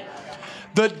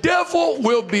 The devil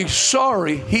will be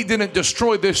sorry he didn't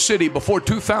destroy this city before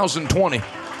 2020.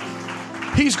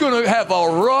 He's going to have a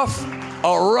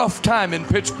rough time in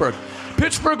Pittsburgh.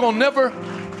 Pittsburgh will never,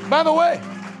 by the way,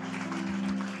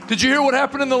 did you hear what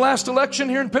happened in the last election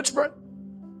here in Pittsburgh?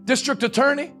 District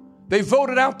attorney, they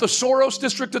voted out the Soros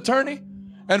district attorney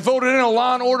and voted in a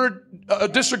law and order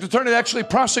district attorney that actually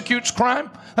prosecutes crime.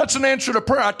 That's an answer to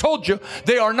prayer. I told you,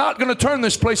 they are not going to turn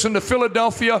this place into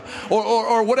Philadelphia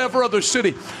or whatever other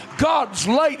city. God's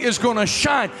light is going to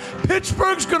shine.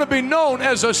 Pittsburgh's going to be known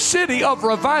as a city of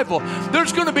revival.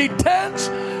 There's going to be tens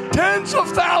of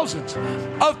thousands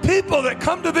of people that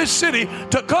come to this city,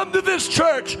 to come to this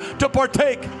church, to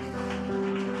partake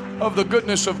of the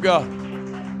goodness of God.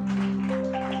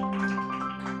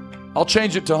 I'll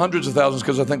change it to hundreds of thousands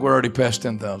because I think we're already past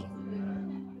 10,000.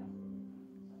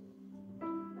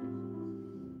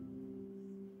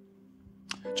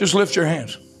 Just lift your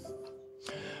hands.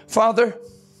 Father,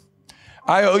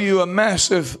 I owe you a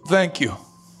massive thank you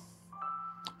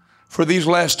for these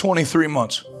last 23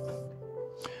 months.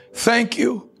 Thank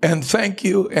you, and thank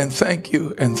you, and thank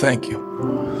you, and thank you.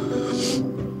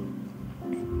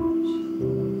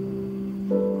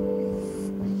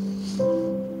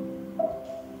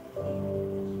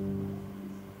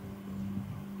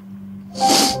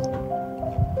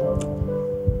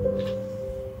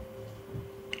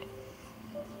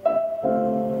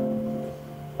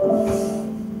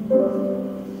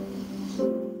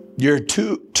 You're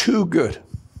too good.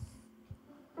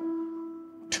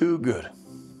 Too good.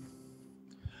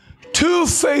 Too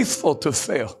faithful to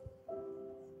fail.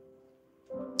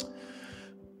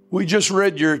 We just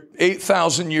read your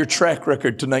 8,000-year track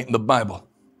record tonight in the Bible.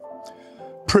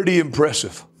 Pretty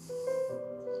impressive.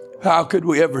 How could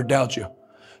we ever doubt you?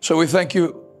 So we thank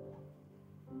you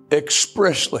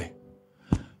expressly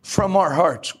from our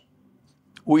hearts.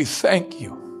 We thank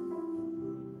you.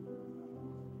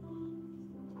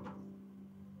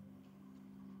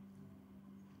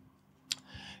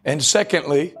 And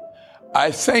secondly, I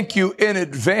thank you in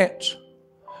advance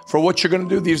for what you're going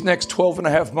to do these next 12 and a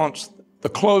half months, the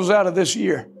close out of this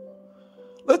year.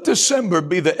 Let December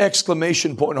be the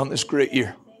exclamation point on this great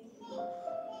year.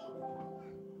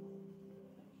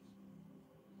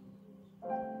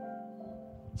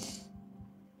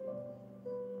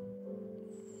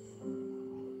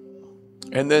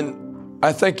 And then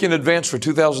I thank you in advance for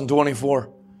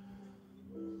 2024.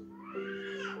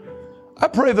 I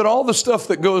pray that all the stuff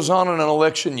that goes on in an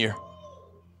election year,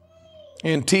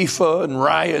 Antifa and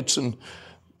riots and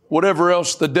whatever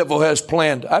else the devil has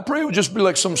planned, I pray it would just be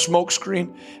like some smoke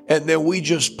screen and then we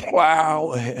just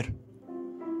plow ahead.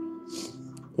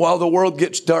 While the world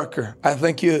gets darker, I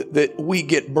thank you that we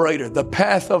get brighter. The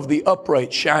path of the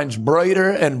upright shines brighter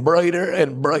and brighter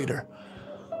and brighter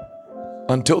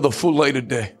until the full light of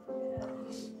day.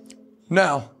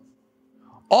 Now,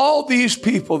 all these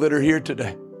people that are here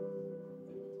today,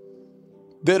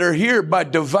 that are here by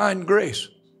divine grace.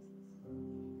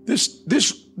 This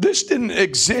didn't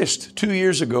exist 2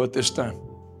 years ago at this time.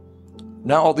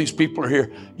 Now all these people are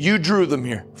here. You drew them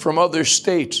here from other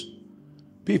states.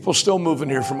 People still moving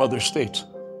here from other states.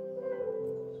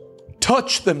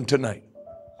 Touch them tonight.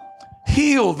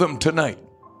 Heal them tonight.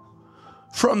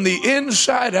 From the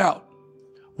inside out.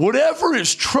 Whatever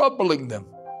is troubling them,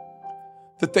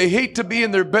 that they hate to be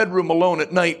in their bedroom alone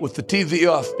at night with the TV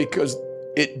off because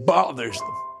it bothers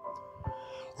them.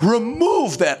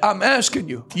 Remove that. I'm asking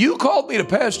you. You called me to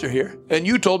pastor here, and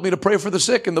you told me to pray for the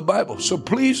sick in the Bible. So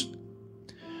please,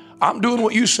 I'm doing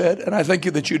what you said, and I thank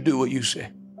you that you do what you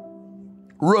say.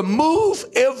 Remove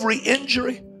every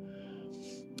injury,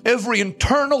 every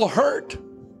internal hurt,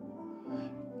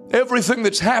 everything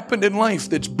that's happened in life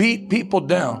that's beat people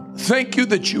down. Thank you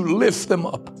that you lift them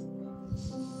up.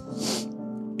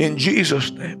 In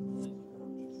Jesus' name.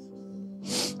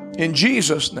 In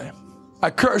Jesus' name. I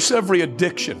curse every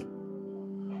addiction.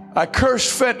 I curse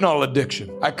fentanyl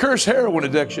addiction. I curse heroin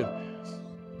addiction.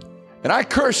 And I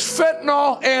curse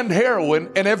fentanyl and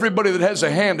heroin and everybody that has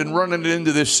a hand in running it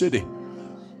into this city.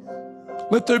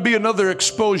 Let there be another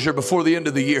exposure before the end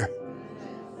of the year.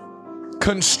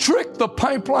 Constrict the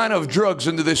pipeline of drugs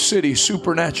into this city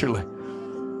supernaturally.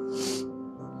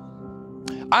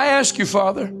 I ask you,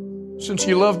 Father, since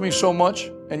you love me so much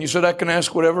and you said I can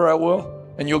ask whatever I will,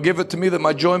 and you'll give it to me that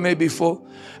my joy may be full.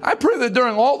 I pray that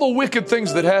during all the wicked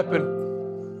things that happen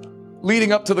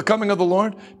leading up to the coming of the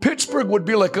Lord, Pittsburgh would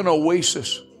be like an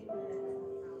oasis.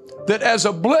 That as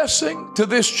a blessing to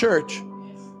this church,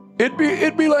 it'd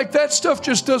be like that stuff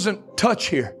just doesn't touch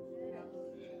here.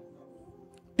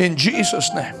 In Jesus'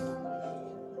 name.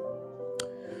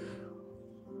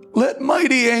 Let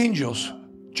mighty angels,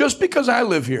 just because I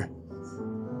live here,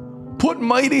 put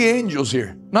mighty angels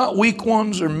here, not weak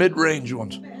ones or mid-range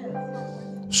ones.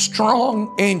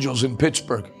 Strong angels in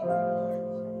Pittsburgh.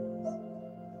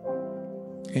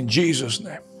 In Jesus'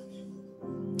 name.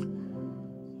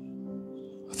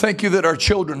 Thank you that our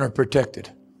children are protected.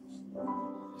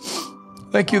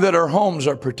 Thank you that our homes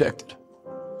are protected.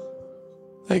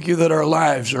 Thank you that our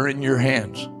lives are in your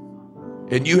hands.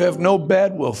 And you have no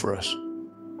bad will for us.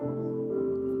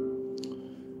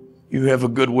 You have a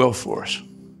good will for us.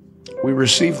 We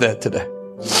receive that today.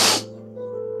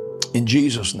 In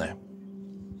Jesus' name.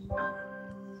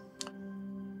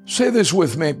 Say this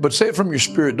with me, but say it from your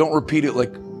spirit. Don't repeat it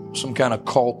like some kind of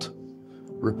cult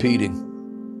repeating.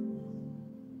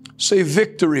 Say,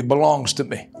 victory belongs to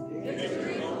me.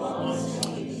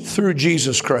 Through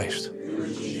Jesus Christ.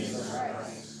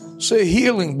 Say,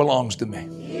 healing belongs to me.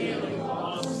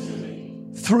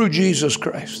 Through Jesus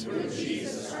Christ.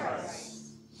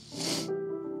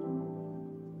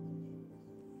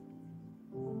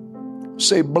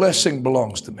 Say, blessing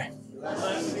belongs to me.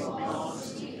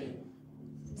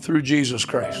 Through Jesus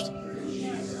Christ.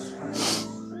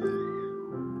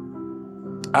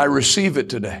 I receive it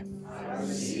today.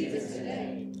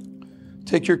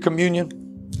 Take your communion.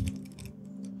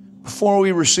 Before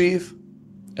we receive,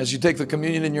 as you take the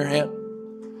communion in your hand,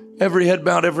 every head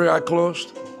bowed, every eye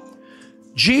closed.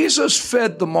 Jesus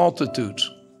fed the multitudes,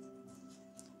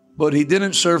 but he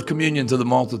didn't serve communion to the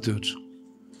multitudes.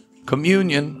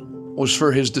 Communion was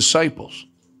for his disciples.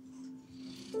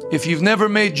 If you've never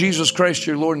made Jesus Christ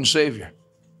your Lord and Savior,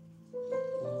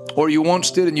 or you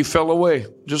once did and you fell away,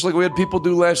 just like we had people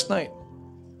do last night,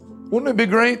 wouldn't it be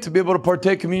great to be able to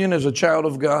partake communion as a child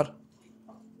of God?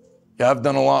 Yeah, I've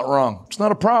done a lot wrong. It's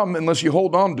not a problem unless you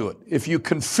hold on to it. If you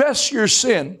confess your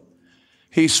sin,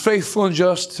 he's faithful and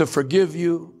just to forgive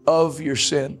you of your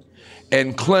sin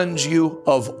and cleanse you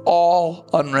of all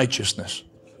unrighteousness.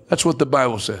 That's what the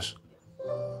Bible says.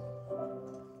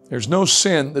 There's no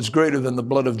sin that's greater than the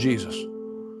blood of Jesus.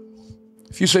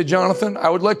 If you say, Jonathan, I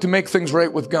would like to make things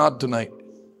right with God tonight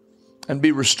and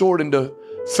be restored into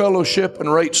fellowship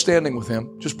and right standing with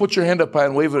him, just put your hand up high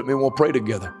and wave it at me and we'll pray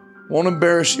together. Won't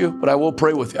embarrass you, but I will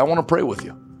pray with you. I want to pray with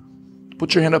you.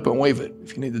 Put your hand up and wave it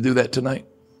if you need to do that tonight.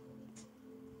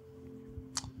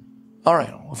 All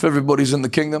right. Well, if everybody's in the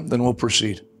kingdom, then we'll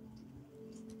proceed.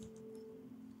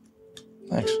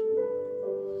 Thanks.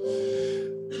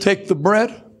 Take the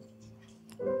bread,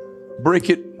 break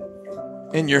it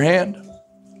in your hand.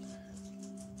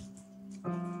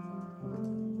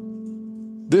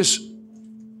 This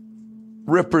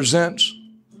represents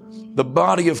the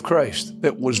body of Christ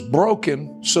that was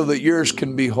broken so that yours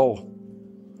can be whole.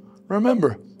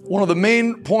 Remember, one of the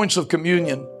main points of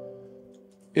communion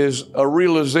is a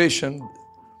realization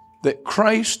that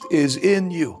Christ is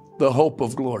in you, the hope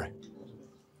of glory.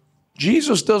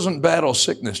 Jesus doesn't battle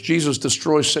sickness. Jesus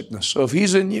destroys sickness. So if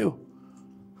he's in you,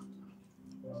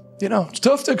 it's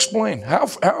tough to explain. How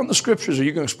in the scriptures are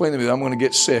you going to explain to me that I'm going to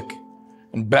get sick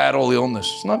and battle the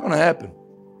illness? It's not going to happen.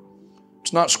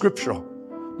 It's not scriptural.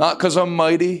 Not because I'm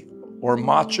mighty or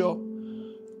macho.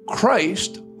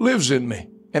 Christ lives in me.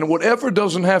 And whatever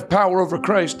doesn't have power over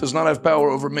Christ does not have power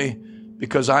over me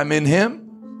because I'm in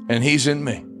him and he's in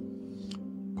me.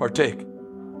 Partake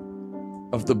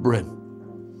of the bread.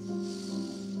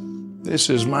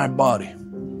 This is my body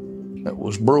that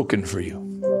was broken for you.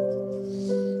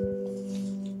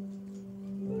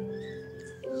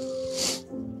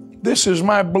 This is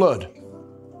my blood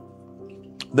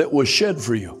that was shed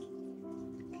for you.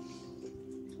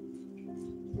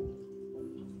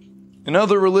 In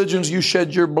other religions, you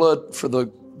shed your blood for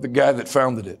the the guy that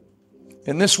founded it.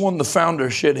 And this one, the founder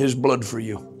shed his blood for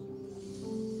you.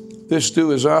 This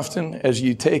do as often as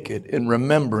you take it in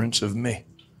remembrance of me.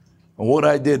 And what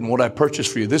I did and what I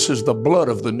purchased for you, this is the blood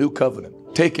of the new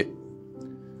covenant. Take it.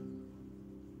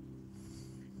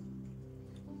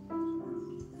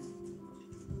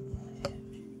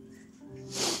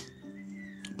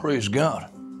 Praise God.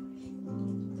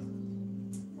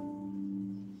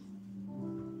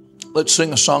 Let's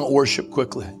sing a song of worship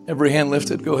quickly. Every hand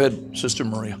lifted. Go ahead, Sister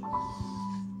Maria.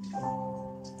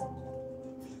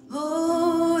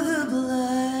 Oh, the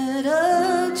blood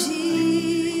of Jesus.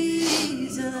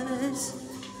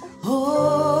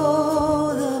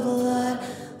 Oh, the blood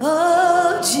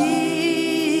of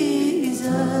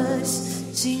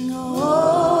Jesus. Sing,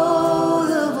 oh,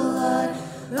 the blood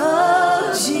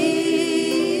of Jesus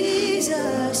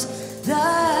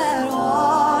that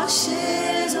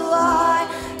washes white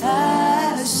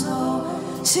as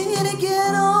snow. Sing it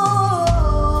again,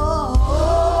 oh,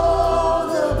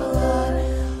 the blood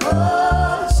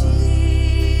of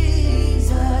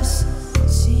Jesus.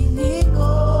 Singing,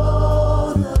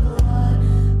 oh, the blood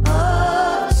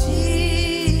of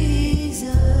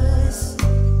Jesus.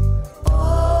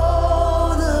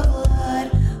 Oh, the blood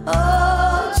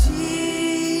of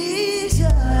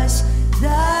Jesus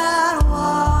that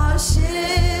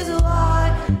washes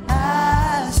white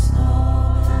as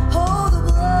snow. Oh, the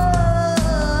blood,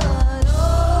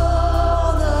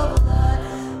 oh, the blood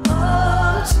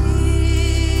of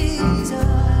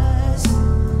Jesus.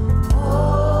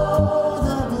 Oh,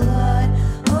 the blood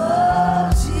of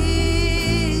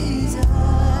Jesus.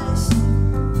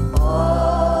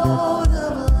 Oh, the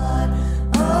blood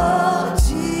of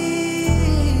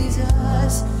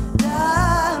Jesus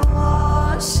that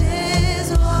washes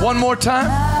white. One more time.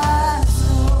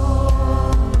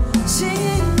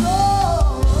 Singing,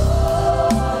 oh,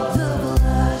 the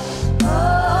blood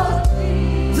of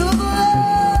the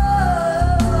blood,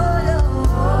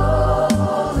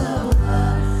 oh, the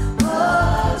blood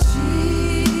of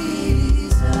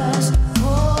Jesus,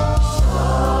 oh,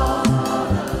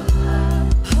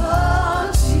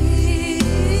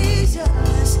 Jesus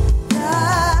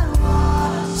that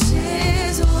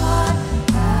washes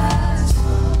white as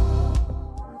snow.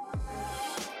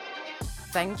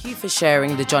 Thank you for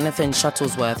sharing the Jonathan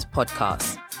Shuttlesworth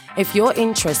podcast. If you're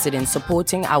interested in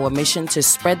supporting our mission to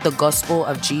spread the gospel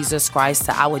of Jesus Christ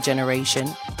to our generation,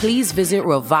 please visit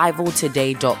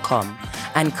revivaltoday.com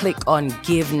and click on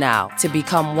Give Now to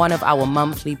become one of our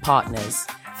monthly partners.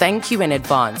 Thank you in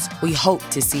advance. We hope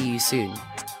to see you soon.